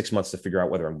don't have 6 months to figure out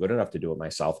whether I'm good enough to do it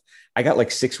myself. I got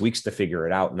like 6 weeks to figure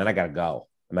it out, and then I got to go.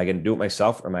 Am I going to do it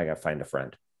myself, or am I going to find a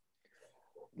friend?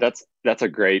 That's a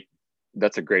great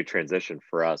transition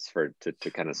for us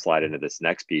to kind of slide into this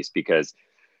next piece, because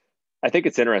I think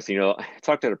it's interesting. I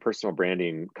talked at a personal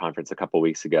branding conference a couple of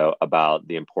weeks ago about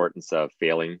the importance of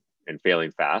failing, and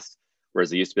failing fast.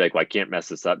 Whereas it used to be like, well, I can't mess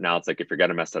this up. Now it's like, if you're going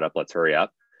to mess it up, let's hurry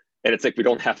up. And it's like, we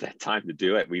don't have that time to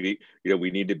do it. We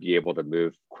need to be able to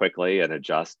move quickly and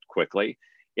adjust quickly.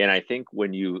 And I think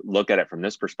when you look at it from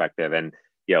this perspective, and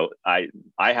I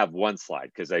have one slide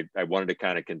because I wanted to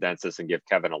kind of condense this and give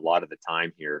Kevin a lot of the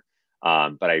time here,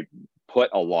 but I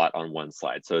put a lot on one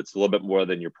slide, so it's a little bit more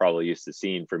than you're probably used to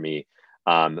seeing for me.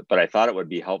 But I thought it would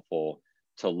be helpful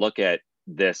to look at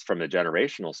this from a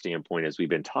generational standpoint, as we've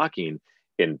been talking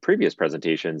in previous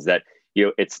presentations, that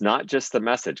it's not just the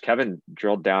message. Kevin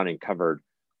drilled down and covered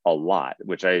a lot,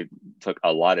 which I took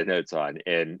a lot of notes on.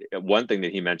 And one thing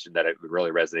that he mentioned that it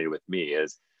really resonated with me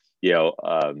is,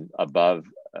 above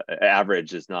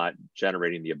average is not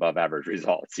generating the above average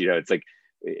results. It's like,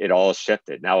 it all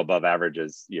shifted. Now above average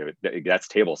is, that's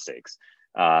table stakes.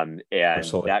 And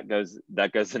Absolutely.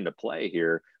 that goes into play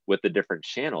here with the different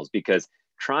channels, because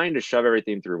trying to shove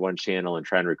everything through one channel and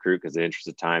try and recruit because of the interest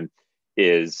of time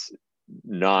you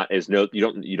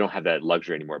don't have that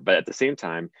luxury anymore. But at the same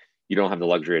time, you don't have the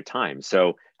luxury of time.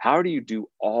 So how do you do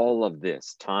all of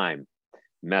this? Time,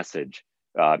 message,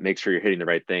 make sure you're hitting the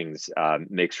right things,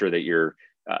 make sure that you're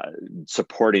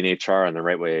supporting HR in the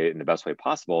right way, in the best way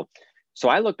possible. So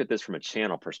I looked at this from a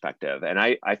channel perspective, and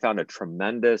I found a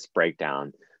tremendous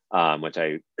breakdown, which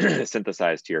I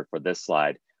synthesized here for this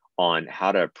slide, on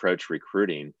how to approach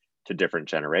recruiting to different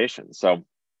generations. So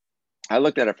I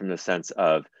looked at it from the sense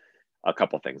of a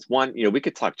couple of things. One, we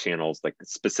could talk channels, like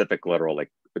specific literal,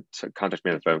 like contact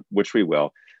management, which we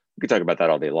will. We could talk about that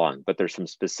all day long, but there's some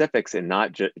specifics, and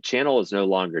not just channel is no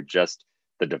longer just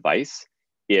the device.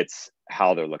 It's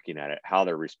how they're looking at it, how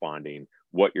they're responding,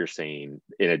 what you're saying,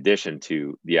 in addition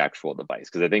to the actual device.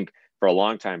 Because I think for a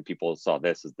long time, people saw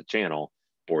this as the channel,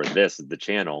 or this is the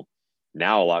channel.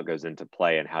 Now a lot goes into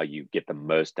play and how you get the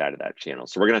most out of that channel.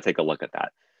 So we're going to take a look at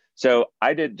that. So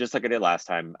I did, just like I did last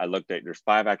time, I looked at, there's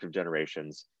 5 active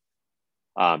generations.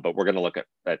 But we're going to look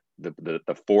at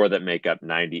the four that make up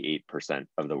 98%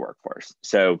 of the workforce.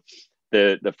 So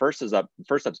the first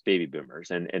up's baby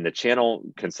boomers, and the channel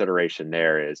consideration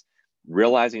there is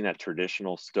realizing that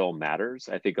traditional still matters.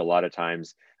 I think a lot of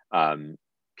times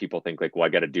people think like, well, I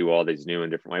got to do all these new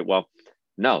and different ways. Well,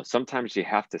 no, sometimes you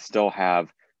have to still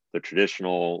have the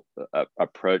traditional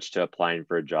approach to applying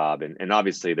for a job. And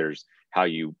obviously there's how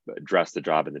you address the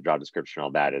job and the job description,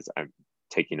 all that is, I'm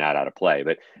taking that out of play,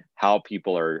 but how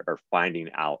people are finding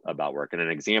out about work. And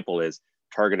an example is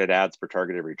targeted ads for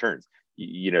targeted returns.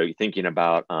 You're thinking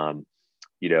about,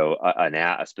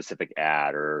 a specific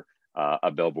ad or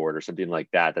a billboard or something like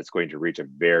that, that's going to reach a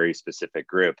very specific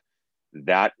group.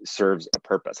 That serves a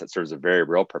purpose. It serves a very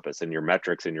real purpose, and your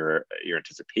metrics and your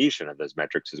anticipation of those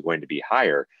metrics is going to be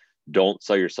higher. Don't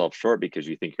sell yourself short because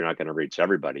you think you're not going to reach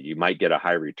everybody. You might get a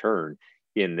high return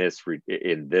in this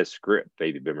group,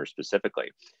 baby boomers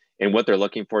specifically. And what they're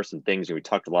looking for, some things, and we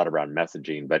talked a lot around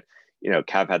messaging, but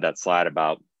Cav had that slide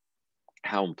about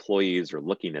how employees are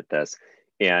looking at this.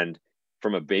 And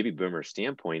from a baby boomer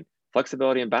standpoint,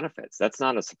 flexibility and benefits, that's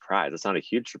not a surprise. It's not a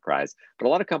huge surprise. But a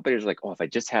lot of companies are like, oh, if I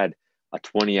just had a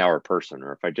 20-hour person,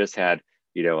 or if I just had,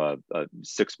 a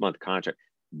 6-month contract,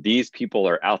 these people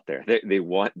are out there. They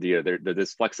want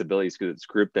this flexibility. This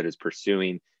group that is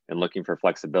pursuing and looking for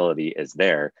flexibility is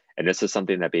there. And this is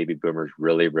something that baby boomers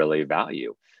really, really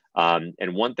value. And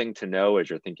one thing to know as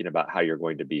you're thinking about how you're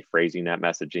going to be phrasing that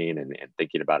messaging and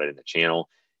thinking about it in the channel,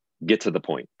 get to the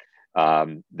point.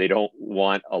 They don't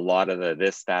want a lot of the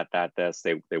this, that, this.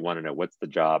 They want to know, what's the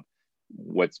job?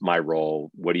 What's my role?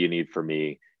 What do you need from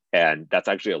me? And that's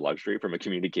actually a luxury from a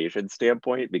communication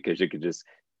standpoint, because you can just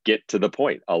get to the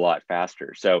point a lot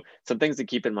faster. So some things to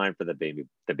keep in mind for the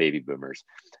baby boomers.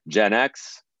 Gen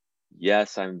X,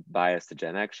 yes, I'm biased to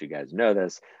Gen X. You guys know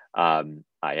this. I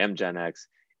am Gen X,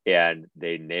 and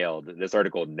this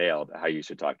article nailed how you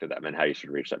should talk to them and how you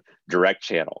should reach them. Direct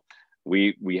channel.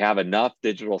 We have enough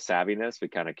digital savviness. We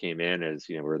kind of came in as,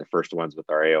 we're the first ones with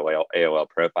our AOL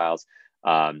profiles.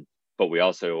 But we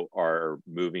also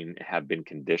have been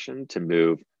conditioned to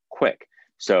move quick.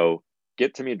 So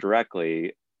get to me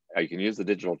directly. You can use the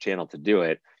digital channel to do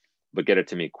it, but get it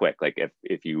to me quick. Like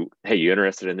if you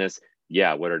interested in this?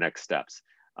 Yeah, what are next steps?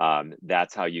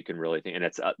 That's how you can really think. And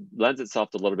it's lends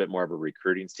itself to a little bit more of a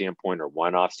recruiting standpoint or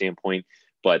one-off standpoint,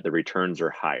 but the returns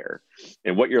are higher.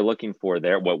 And what we're looking for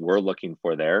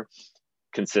there,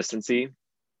 consistency.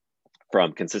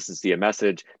 From consistency of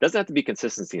message, doesn't have to be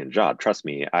consistency in job. Trust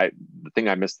me, the thing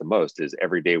I miss the most is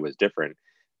every day was different.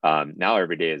 Now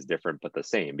every day is different, but the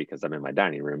same, because I'm in my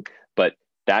dining room. But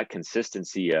that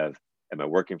consistency of, am I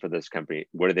working for this company?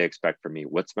 What do they expect from me?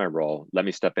 What's my role? Let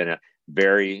me step in it.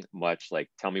 Very much like,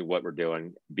 tell me what we're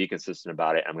doing, be consistent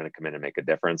about it. I'm going to come in and make a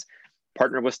difference.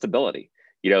 Partner with stability.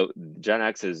 Gen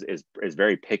X is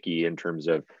very picky in terms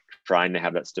of trying to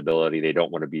have that stability. They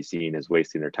don't want to be seen as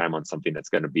wasting their time on something that's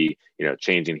going to be,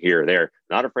 changing here or there.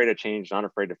 Not afraid of change, not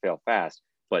afraid to fail fast,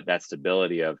 but that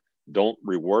stability of, don't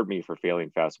reward me for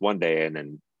failing fast one day and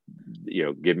then,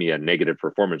 give me a negative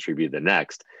performance review the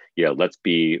next. Let's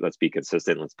be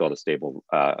consistent. Let's build a stable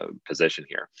position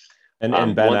here.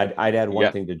 And Ben, I'd add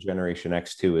one thing to Generation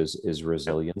X too is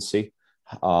resiliency.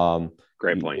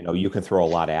 Great point. You can throw a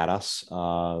lot at us.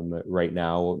 Right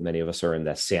now, many of us are in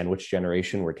the sandwich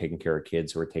generation. We're taking care of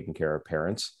kids, we're taking care of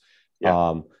parents.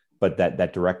 Yeah. But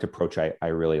that direct approach, I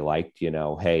really liked.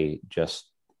 Hey, just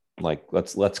like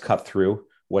let's cut through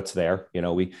what's there.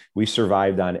 We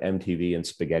survived on MTV and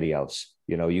SpaghettiOs.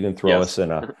 You can throw us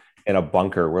in a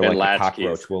bunker. We're like a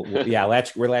cockroach.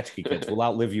 We're latchkey kids. We'll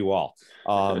outlive you all.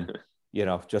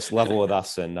 Just level with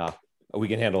us, and we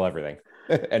can handle everything.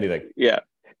 Anything. Yeah.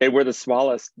 And we're the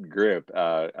smallest group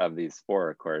of these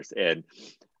four, of course. And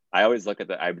I always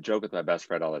I joke with my best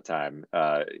friend all the time.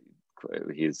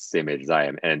 He's the same age as I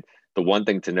am. And the one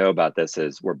thing to know about this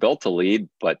is we're built to lead,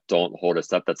 but don't hold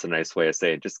us up. That's a nice way of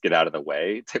saying just get out of the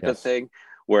way type of thing,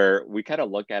 where we kind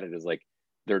of look at it as like,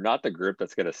 they're not the group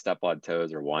that's going to step on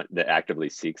toes or that actively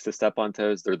seeks to step on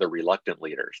toes. They're the reluctant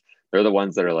leaders. They're the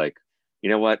ones that are like, you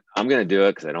know what, I'm going to do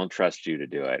it because I don't trust you to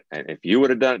do it. And if you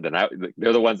would have done it, then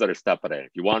they're the ones that are stepping in.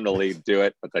 If you want them to lead, do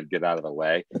it, but then get out of the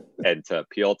way. And to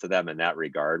appeal to them in that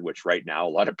regard, which right now a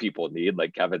lot of people need,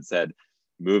 like Kevin said,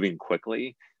 moving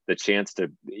quickly, the chance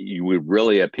you would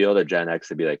really appeal to Gen X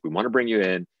to be like, we want to bring you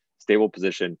in, stable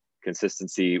position,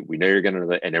 consistency. We know you're going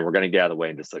to, and then we're going to get out of the way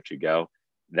and just let you go.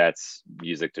 That's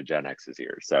music to Gen X's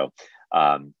ears. So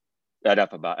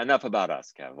enough about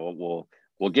us, Kev.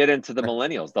 We'll get into the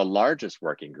millennials, the largest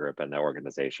working group in the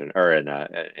organization or in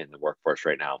the workforce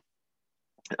right now.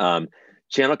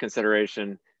 Channel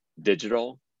consideration,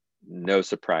 digital, No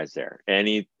surprise there.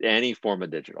 Any form of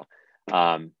digital.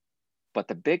 Um, but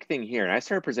the big thing here, and I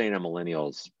started presenting on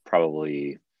millennials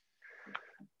probably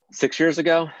 6 years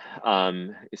ago,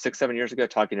 6, 7 years ago,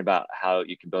 talking about how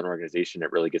you can build an organization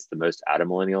that really gets the most out of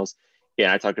millennials. And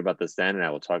I talked about this then, and I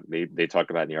will talk. They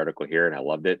talked about it in the article here, and I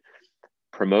loved it.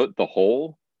 Promote the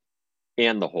whole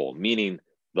and the whole, meaning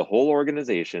the whole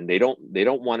organization. They don't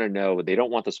want to know. They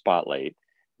don't want the spotlight.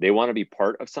 They want to be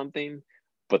part of something,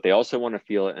 but they also want to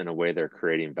feel it in a way they're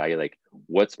creating value. Like,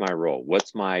 what's my role?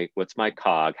 What's my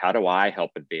cog? How do I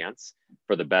help advance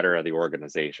for the better of the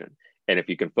organization? And if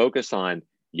you can focus on,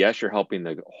 yes, you're helping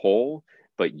the whole,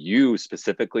 but you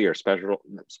specifically are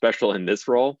special in this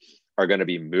role, are going to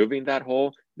be moving that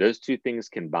whole. Those two things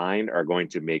combined are going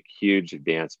to make huge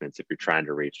advancements if you're trying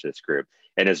to reach this group.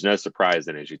 And it's no surprise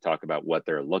then, as you talk about what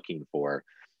they're looking for,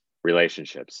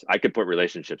 relationships. I could put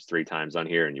relationships 3 times on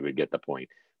here and you would get the point,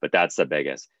 but that's the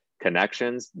biggest.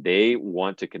 Connections, they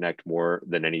want to connect more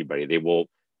than anybody. They will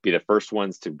be the first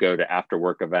ones to go to after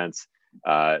work events.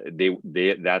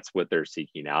 They that's what they're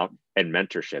seeking out. And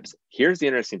mentorships. Here's the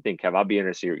interesting thing, Kev. I'll be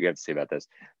interested what you have to say about this.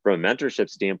 From a mentorship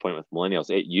standpoint with millennials,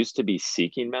 it used to be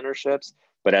seeking mentorships,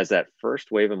 but as that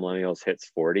first wave of millennials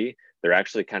hits 40, they're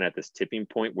actually kind of at this tipping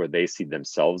point where they see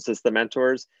themselves as the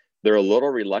mentors. They're a little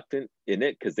reluctant in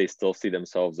it because they still see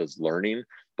themselves as learning,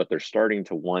 but they're starting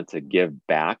to want to give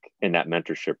back in that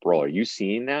mentorship role. Are you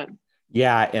seeing that?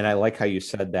 Yeah, and I like how you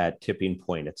said that tipping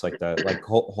point. It's like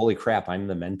holy crap, I'm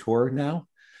the mentor now.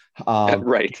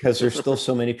 Right. Because there's still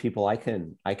so many people I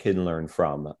can learn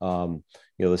from.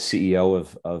 The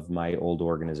CEO of my old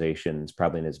organization is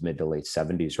probably in his mid to late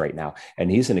 70s right now,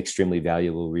 and he's an extremely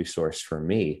valuable resource for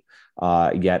me.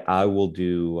 Yet I will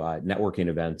do networking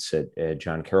events at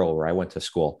John Carroll, where I went to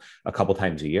school, a couple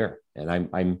times a year, and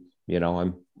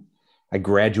I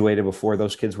graduated before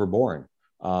those kids were born.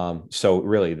 So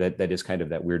really, that is kind of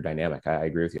that weird dynamic. I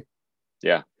agree with you.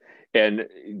 Yeah. And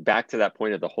back to that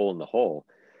point of the hole in the hole,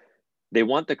 they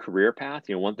want the career path.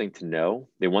 One thing to know,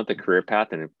 they want the career path,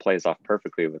 and it plays off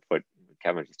perfectly with what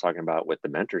Kevin was talking about with the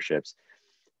mentorships,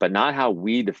 but not how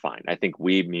we define. I think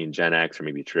we mean Gen X or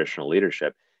maybe traditional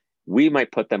leadership. We might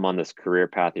put them on this career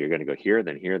path that you're going to go here,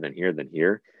 then here, then here, then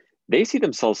here. They see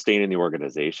themselves staying in the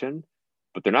organization,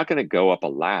 but they're not going to go up a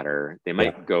ladder. They Yeah.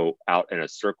 might go out in a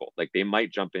circle. Like, they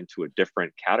might jump into a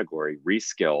different category,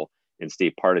 reskill, and stay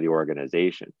part of the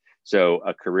organization. So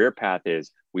a career path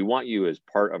is, we want you as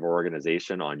part of our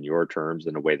organization on your terms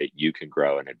in a way that you can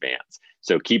grow and advance.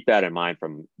 So keep that in mind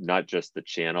from not just the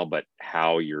channel, but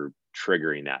how you're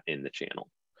triggering that in the channel.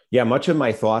 Yeah, much of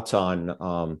my thoughts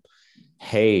on,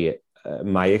 hey,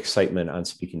 my excitement on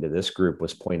speaking to this group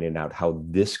was pointing out how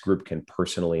this group can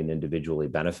personally and individually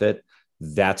benefit.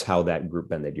 That's how that group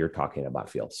been that you're talking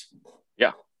about feels.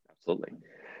 Yeah, absolutely.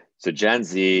 So Gen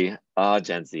Z,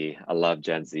 Gen Z, I love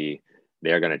Gen Z.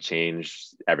 They're going to change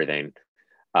everything.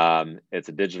 It's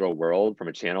a digital world from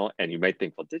a channel, and you might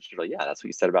think, well, digital, yeah, that's what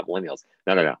you said about millennials.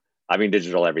 No, no, no. I mean,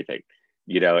 digital everything.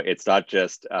 It's not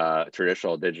just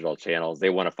traditional digital channels. They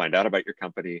want to find out about your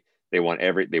company. They want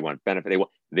benefit.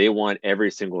 They want every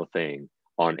single thing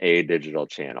on a digital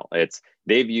channel.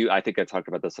 They view. I think I talked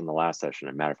about this in the last session.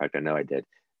 As a matter of fact, I know I did.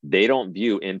 They don't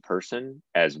view in person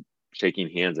as shaking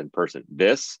hands in person.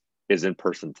 This is in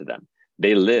person to them.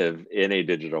 They live in a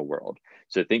digital world.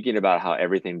 So thinking about how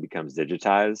everything becomes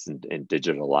digitized and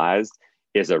digitalized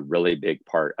is a really big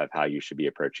part of how you should be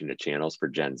approaching the channels for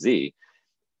Gen Z.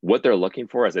 What they're looking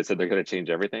for, as I said, they're going to change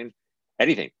everything.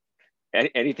 Anything.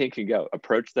 Anything can go.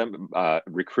 Approach them,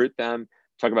 recruit them,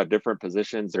 talk about different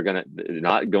positions. They're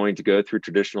not going to go through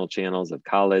traditional channels of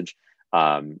college.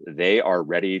 They are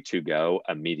ready to go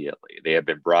immediately. They have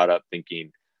been brought up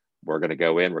thinking, we're going to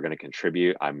go in, we're going to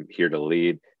contribute. I'm here to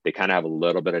lead. They kind of have a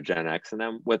little bit of Gen X in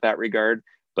them with that regard,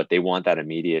 but they want that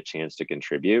immediate chance to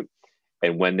contribute.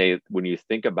 And when you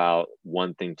think about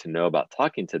one thing to know about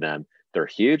talking to them, they're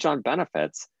huge on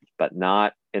benefits, but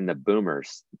not in the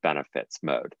boomers benefits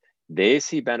mode. They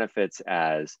see benefits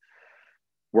as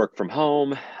work from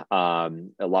home, a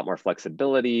lot more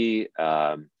flexibility.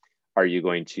 Are you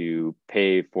going to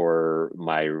pay for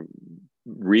my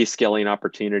reskilling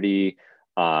opportunity?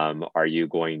 Are you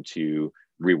going to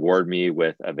reward me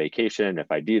with a vacation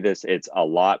if I do this? It's a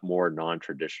lot more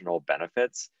non-traditional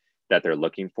benefits that they're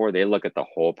looking for. They look at the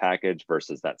whole package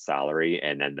versus that salary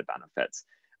and then the benefits.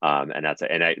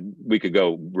 We could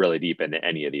go really deep into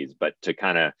any of these, but to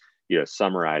kind of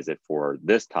summarize it for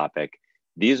this topic,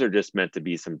 these are just meant to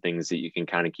be some things that you can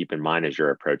kind of keep in mind as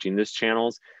you're approaching these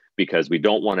channels, because we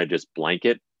don't want to just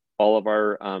blanket all of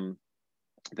our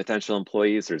potential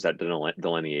employees? There's that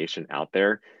delineation out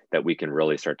there that we can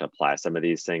really start to apply some of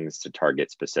these things to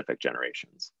target specific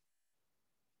generations.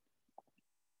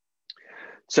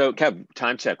 So Kev,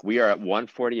 time check. We are at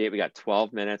 1:48. We got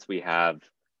 12 minutes. We have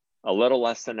a little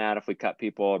less than that if we cut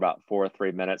people, about 4 or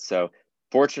 3 minutes. So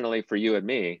fortunately for you and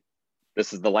me,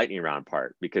 this is the lightning round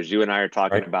part, because you and I are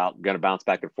talking about, going to bounce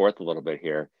back and forth a little bit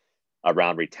here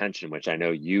around retention, which I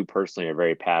know you personally are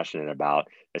very passionate about,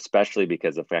 especially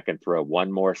because if I can throw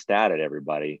one more stat at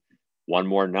everybody, one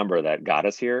more number that got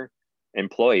us here,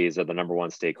 employees are the number one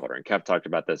stakeholder. And Kev talked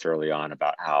about this early on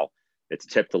about how it's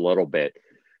tipped a little bit,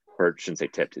 or shouldn't say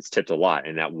tipped, it's tipped a lot.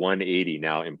 And at 180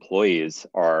 now, employees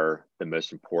are the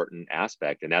most important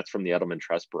aspect. And that's from the Edelman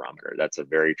Trust Barometer. That's a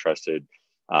very trusted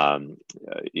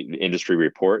industry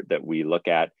report that we look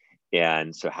at.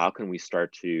 And so how can we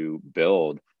start to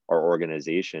build our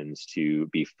organizations to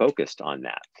be focused on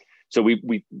that? So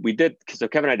we did, so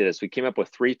Kevin and I did this, we came up with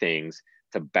 3 things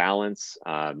to balance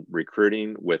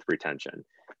recruiting with retention.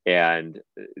 And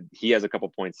he has a couple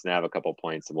points and I have a couple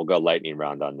points, and we'll go lightning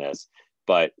round on this.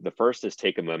 But the first is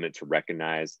take a moment to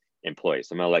recognize employees.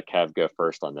 So I'm going to let Kev go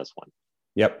first on this one.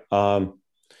 Yep.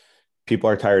 People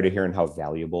are tired of hearing how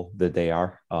valuable that they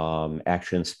are.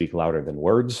 Actions speak louder than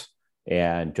words,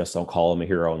 and just don't call them a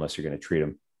hero unless you're going to treat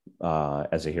them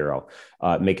as a hero.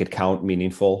 Make it count,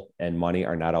 meaningful, and money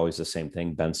are not always the same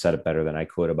thing. Ben said it better than I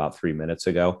could about 3 minutes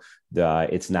ago.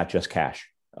 It's not just cash.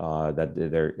 That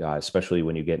they're especially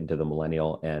when you get into the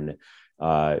millennial and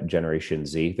Generation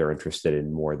Z, they're interested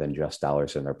in more than just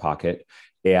dollars in their pocket.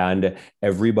 And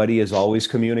everybody is always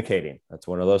communicating. That's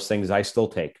one of those things I still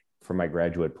take from my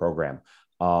graduate program.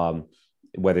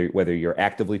 Whether you're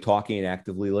actively talking,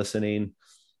 actively listening,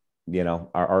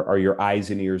 are your eyes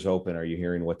and ears open? Are you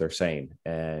hearing what they're saying?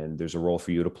 And there's a role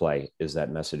for you to play. Is that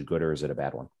message good or is it a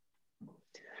bad one?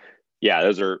 Yeah,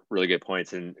 those are really good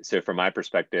points. And so from my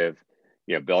perspective,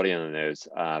 building on those,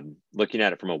 looking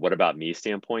at it from a what about me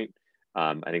standpoint,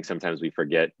 I think sometimes we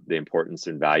forget the importance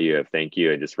and value of thank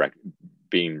you and just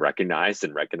being recognized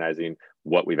and recognizing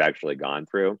what we've actually gone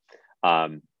through.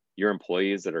 Your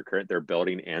employees that are current, they're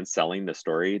building and selling the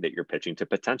story that you're pitching to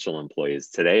potential employees.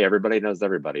 Today, everybody knows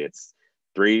everybody. It's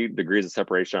 3 degrees of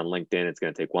separation on LinkedIn. It's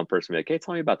going to take one person to be like, hey,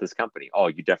 tell me about this company. Oh,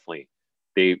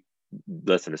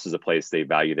 listen, this is a place they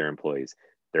value their employees.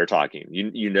 They're talking.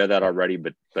 You know that already,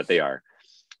 but they are.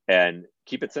 And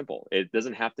keep it simple. It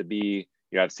doesn't have to be,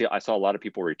 I saw a lot of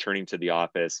people returning to the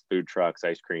office, food trucks,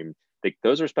 ice cream.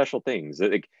 Those are special things.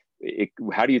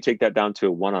 How do you take that down to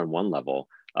a one-on-one level?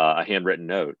 A handwritten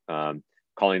note,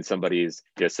 calling somebody's,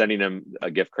 sending them a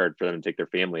gift card for them to take their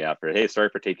family out for, hey, sorry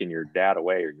for taking your dad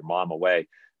away or your mom away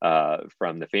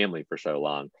from the family for so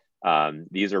long.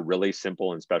 These are really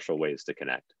simple and special ways to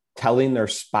connect. Telling their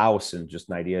spouse, and just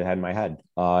an idea I had in my head,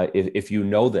 if you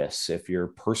know this, if you're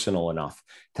personal enough,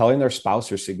 telling their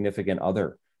spouse or significant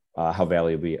other how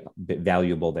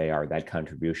valuable they are, that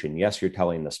contribution. Yes, you're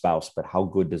telling the spouse, but how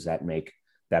good does that make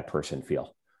that person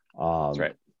feel? That's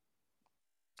right.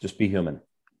 Just be human.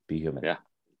 Be human. Yeah.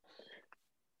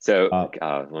 So one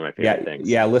of my favorite things.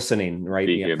 Yeah, listening, right?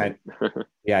 Be human.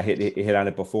 Hit on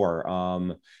it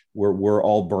before. We're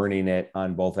all burning it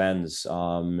on both ends.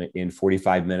 In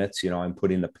 45 minutes, I'm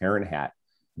putting the parent hat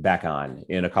back on.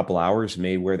 In a couple hours,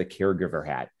 may wear the caregiver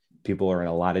hat. People are in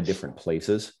a lot of different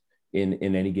places in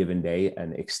any given day,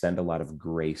 and extend a lot of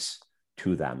grace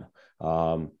to them.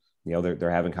 They're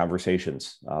having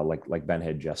conversations like Ben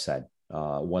had just said.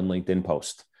 One LinkedIn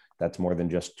post, that's more than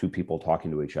just 2 people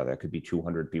talking to each other. It could be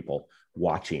 200 people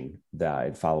watching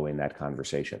and following that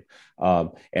conversation.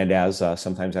 And as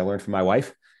sometimes I learned from my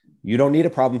wife, you don't need a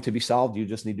problem to be solved. You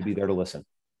just need to be there to listen.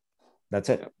 That's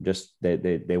it. Just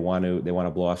they want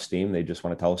to blow off steam. They just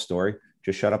want to tell a story.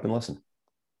 Just shut up and listen.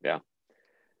 Yeah.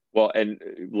 Well, and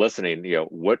listening,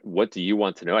 what do you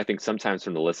want to know? I think sometimes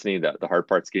from the listening, the hard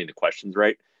part's getting the questions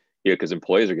right. Because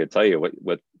employees are going to tell you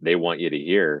what they want you to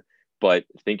hear. But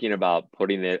thinking about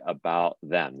putting it about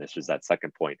them, this is that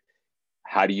second point.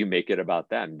 How do you make it about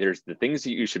them? There's the things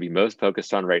that you should be most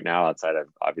focused on right now, outside of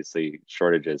obviously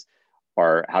shortages,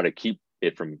 are how to keep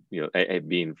it from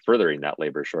being furthering that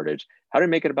labor shortage. How to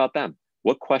make it about them?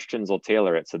 What questions will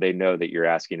tailor it so they know that you're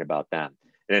asking about them?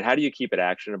 And then how do you keep it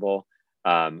actionable?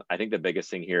 I think the biggest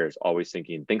thing here is always think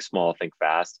small, think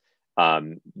fast.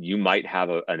 You might have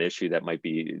an issue that might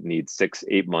need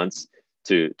 6-8 months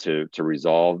to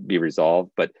be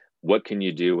resolved, but what can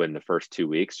you do in the first 2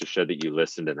 weeks to show that you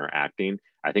listened and are acting?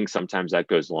 I think sometimes that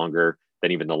goes longer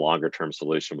than even the longer term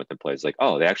solution with employees. Like,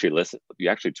 oh, they actually listened. You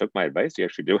actually took my advice. You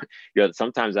actually do it.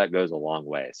 Sometimes that goes a long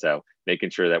way. So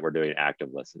making sure that we're doing active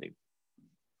listening.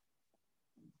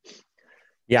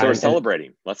 Yeah, So we're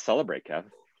celebrating. Let's celebrate, Kev.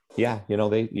 yeah,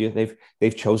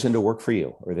 they've chosen to work for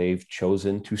you, or they've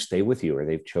chosen to stay with you, or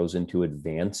they've chosen to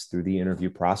advance through the interview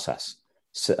process.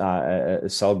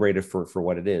 Celebrate it for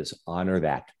what it is. Honor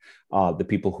that. The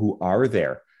people who are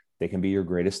there, they can be your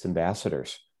greatest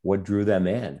ambassadors. What drew them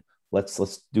in?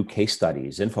 Let's do case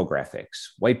studies, infographics,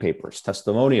 white papers,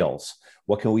 testimonials.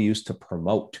 What can we use to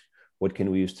promote? What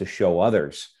can we use to show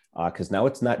others? Because now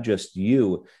it's not just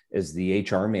you as the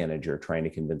HR manager trying to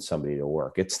convince somebody to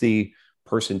work. It's the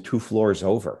person 2 floors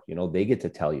over. They get to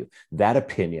tell you that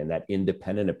opinion, that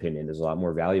independent opinion, is a lot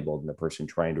more valuable than the person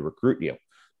trying to recruit you.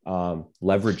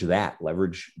 Leverage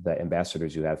the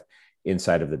ambassadors you have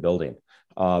inside of the building.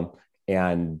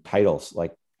 And titles,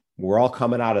 like, we're all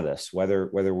coming out of this, whether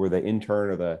we're the intern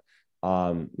or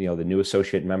the new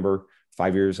associate member,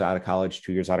 5 years out of college,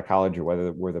 2 years out of college, or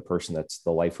whether we're the person that's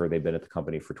the lifer, they've been at the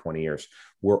company for 20 years.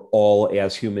 We're all,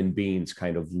 as human beings,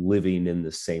 kind of living in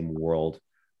the same world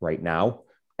right now.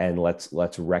 And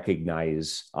let's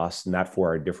recognize us, not for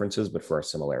our differences, but for our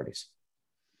similarities.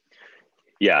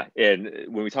 Yeah. And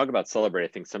when we talk about celebrate, I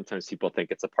think sometimes people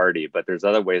think it's a party, but there's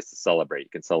other ways to celebrate. You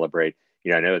can celebrate,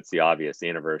 I know it's the obvious, the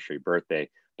anniversary, birthday,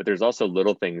 but there's also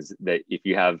little things that if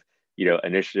you have,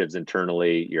 initiatives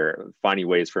internally, you're finding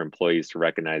ways for employees to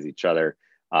recognize each other.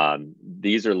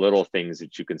 These are little things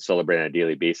that you can celebrate on a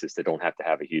daily basis that don't have to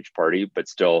have a huge party, but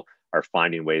still are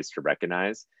finding ways to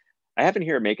recognize. I happen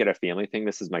here make it a family thing.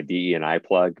 This is my DE&I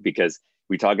plug, because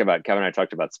Kevin and I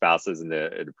talked about spouses in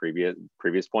the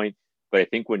previous point. But I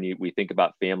think when we think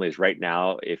about families right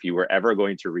now, if you were ever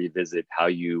going to revisit how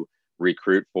you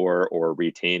recruit for or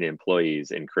retain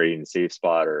employees and creating a safe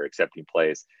spot or accepting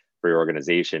place for your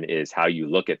organization, is how you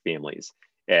look at families,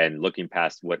 and looking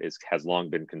past what has long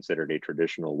been considered a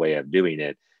traditional way of doing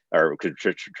it, or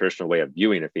traditional way of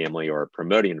viewing a family or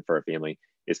promoting for a family,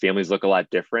 is families look a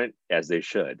lot different, as they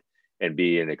should, and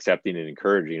be an accepting and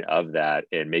encouraging of that,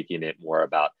 and making it more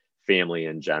about family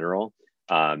in general.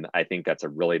 I think that's a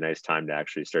really nice time to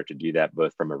actually start to do that,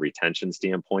 both from a retention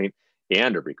standpoint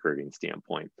and a recruiting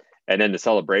standpoint. And then the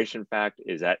celebration fact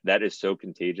is that is so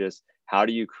contagious. How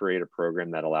do you create a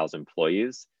program that allows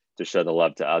employees to show the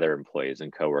love to other employees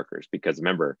and coworkers? Because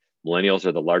remember, millennials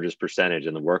are the largest percentage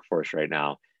in the workforce right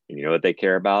now. And you know what they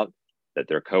care about? That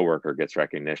their coworker gets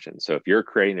recognition. So if you're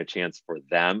creating a chance for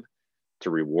them to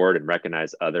reward and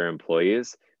recognize other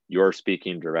employees, you're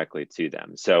speaking directly to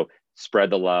them. So spread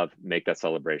the love, make that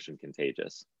celebration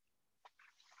contagious.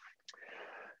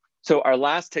 So our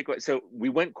last takeaway, so we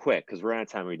went quick because we're out of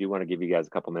time. We do want to give you guys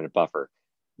a couple minute buffer.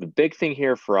 The big thing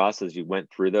here for us as you went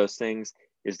through those things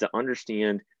is to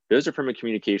understand those are from a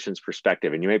communications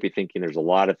perspective. And you might be thinking there's a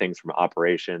lot of things from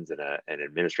operations and an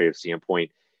administrative standpoint.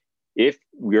 If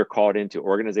we're called into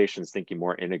organizations thinking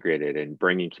more integrated and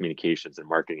bringing communications and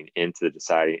marketing into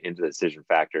the decision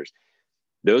factors,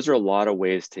 those are a lot of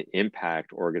ways to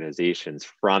impact organizations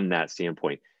from that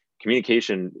standpoint.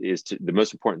 Communication the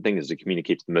most important thing is to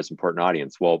communicate to the most important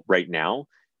audience. Well, right now,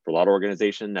 for a lot of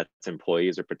organizations, that's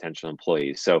employees or potential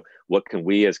employees. So what can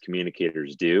we as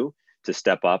communicators do to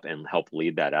step up and help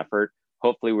lead that effort?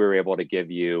 Hopefully we were able to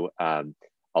give you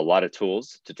a lot of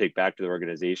tools to take back to the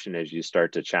organization as you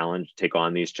start to take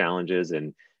on these challenges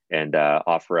and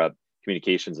offer up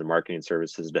communications and marketing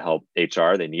services to help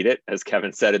HR. They need it, as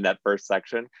Kevin said in that first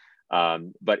section.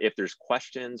 But if there's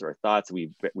questions or thoughts, we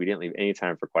didn't leave any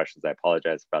time for questions. I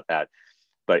apologize about that.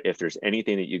 But if there's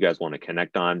anything that you guys want to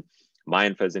connect on, my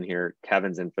info's in here,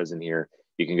 Kevin's info's in here.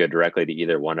 You can go directly to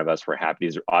either one of us. We're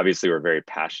happy. Obviously, we're very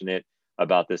passionate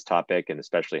about this topic, and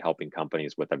especially helping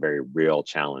companies with a very real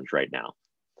challenge right now.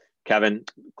 Kevin,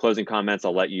 closing comments.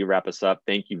 I'll let you wrap us up.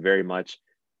 Thank you very much.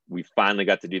 We finally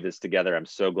got to do this together. I'm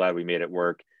so glad we made it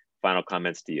work. Final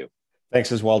comments to you.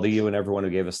 Thanks as well to you and everyone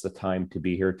who gave us the time to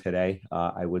be here today.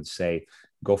 I would say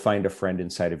go find a friend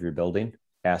inside of your building.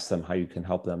 Ask them how you can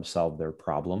help them solve their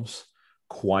problems.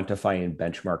 Quantify and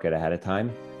benchmark it ahead of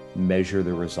time. Measure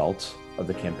the results of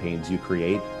the campaigns you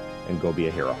create, and go be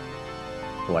a hero.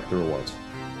 Collect the rewards.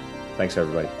 Thanks,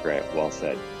 everybody. Great. Well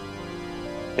said.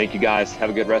 Thank you, guys. Have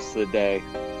a good rest of the day.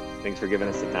 Thanks for giving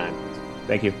us the time.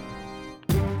 Thank you.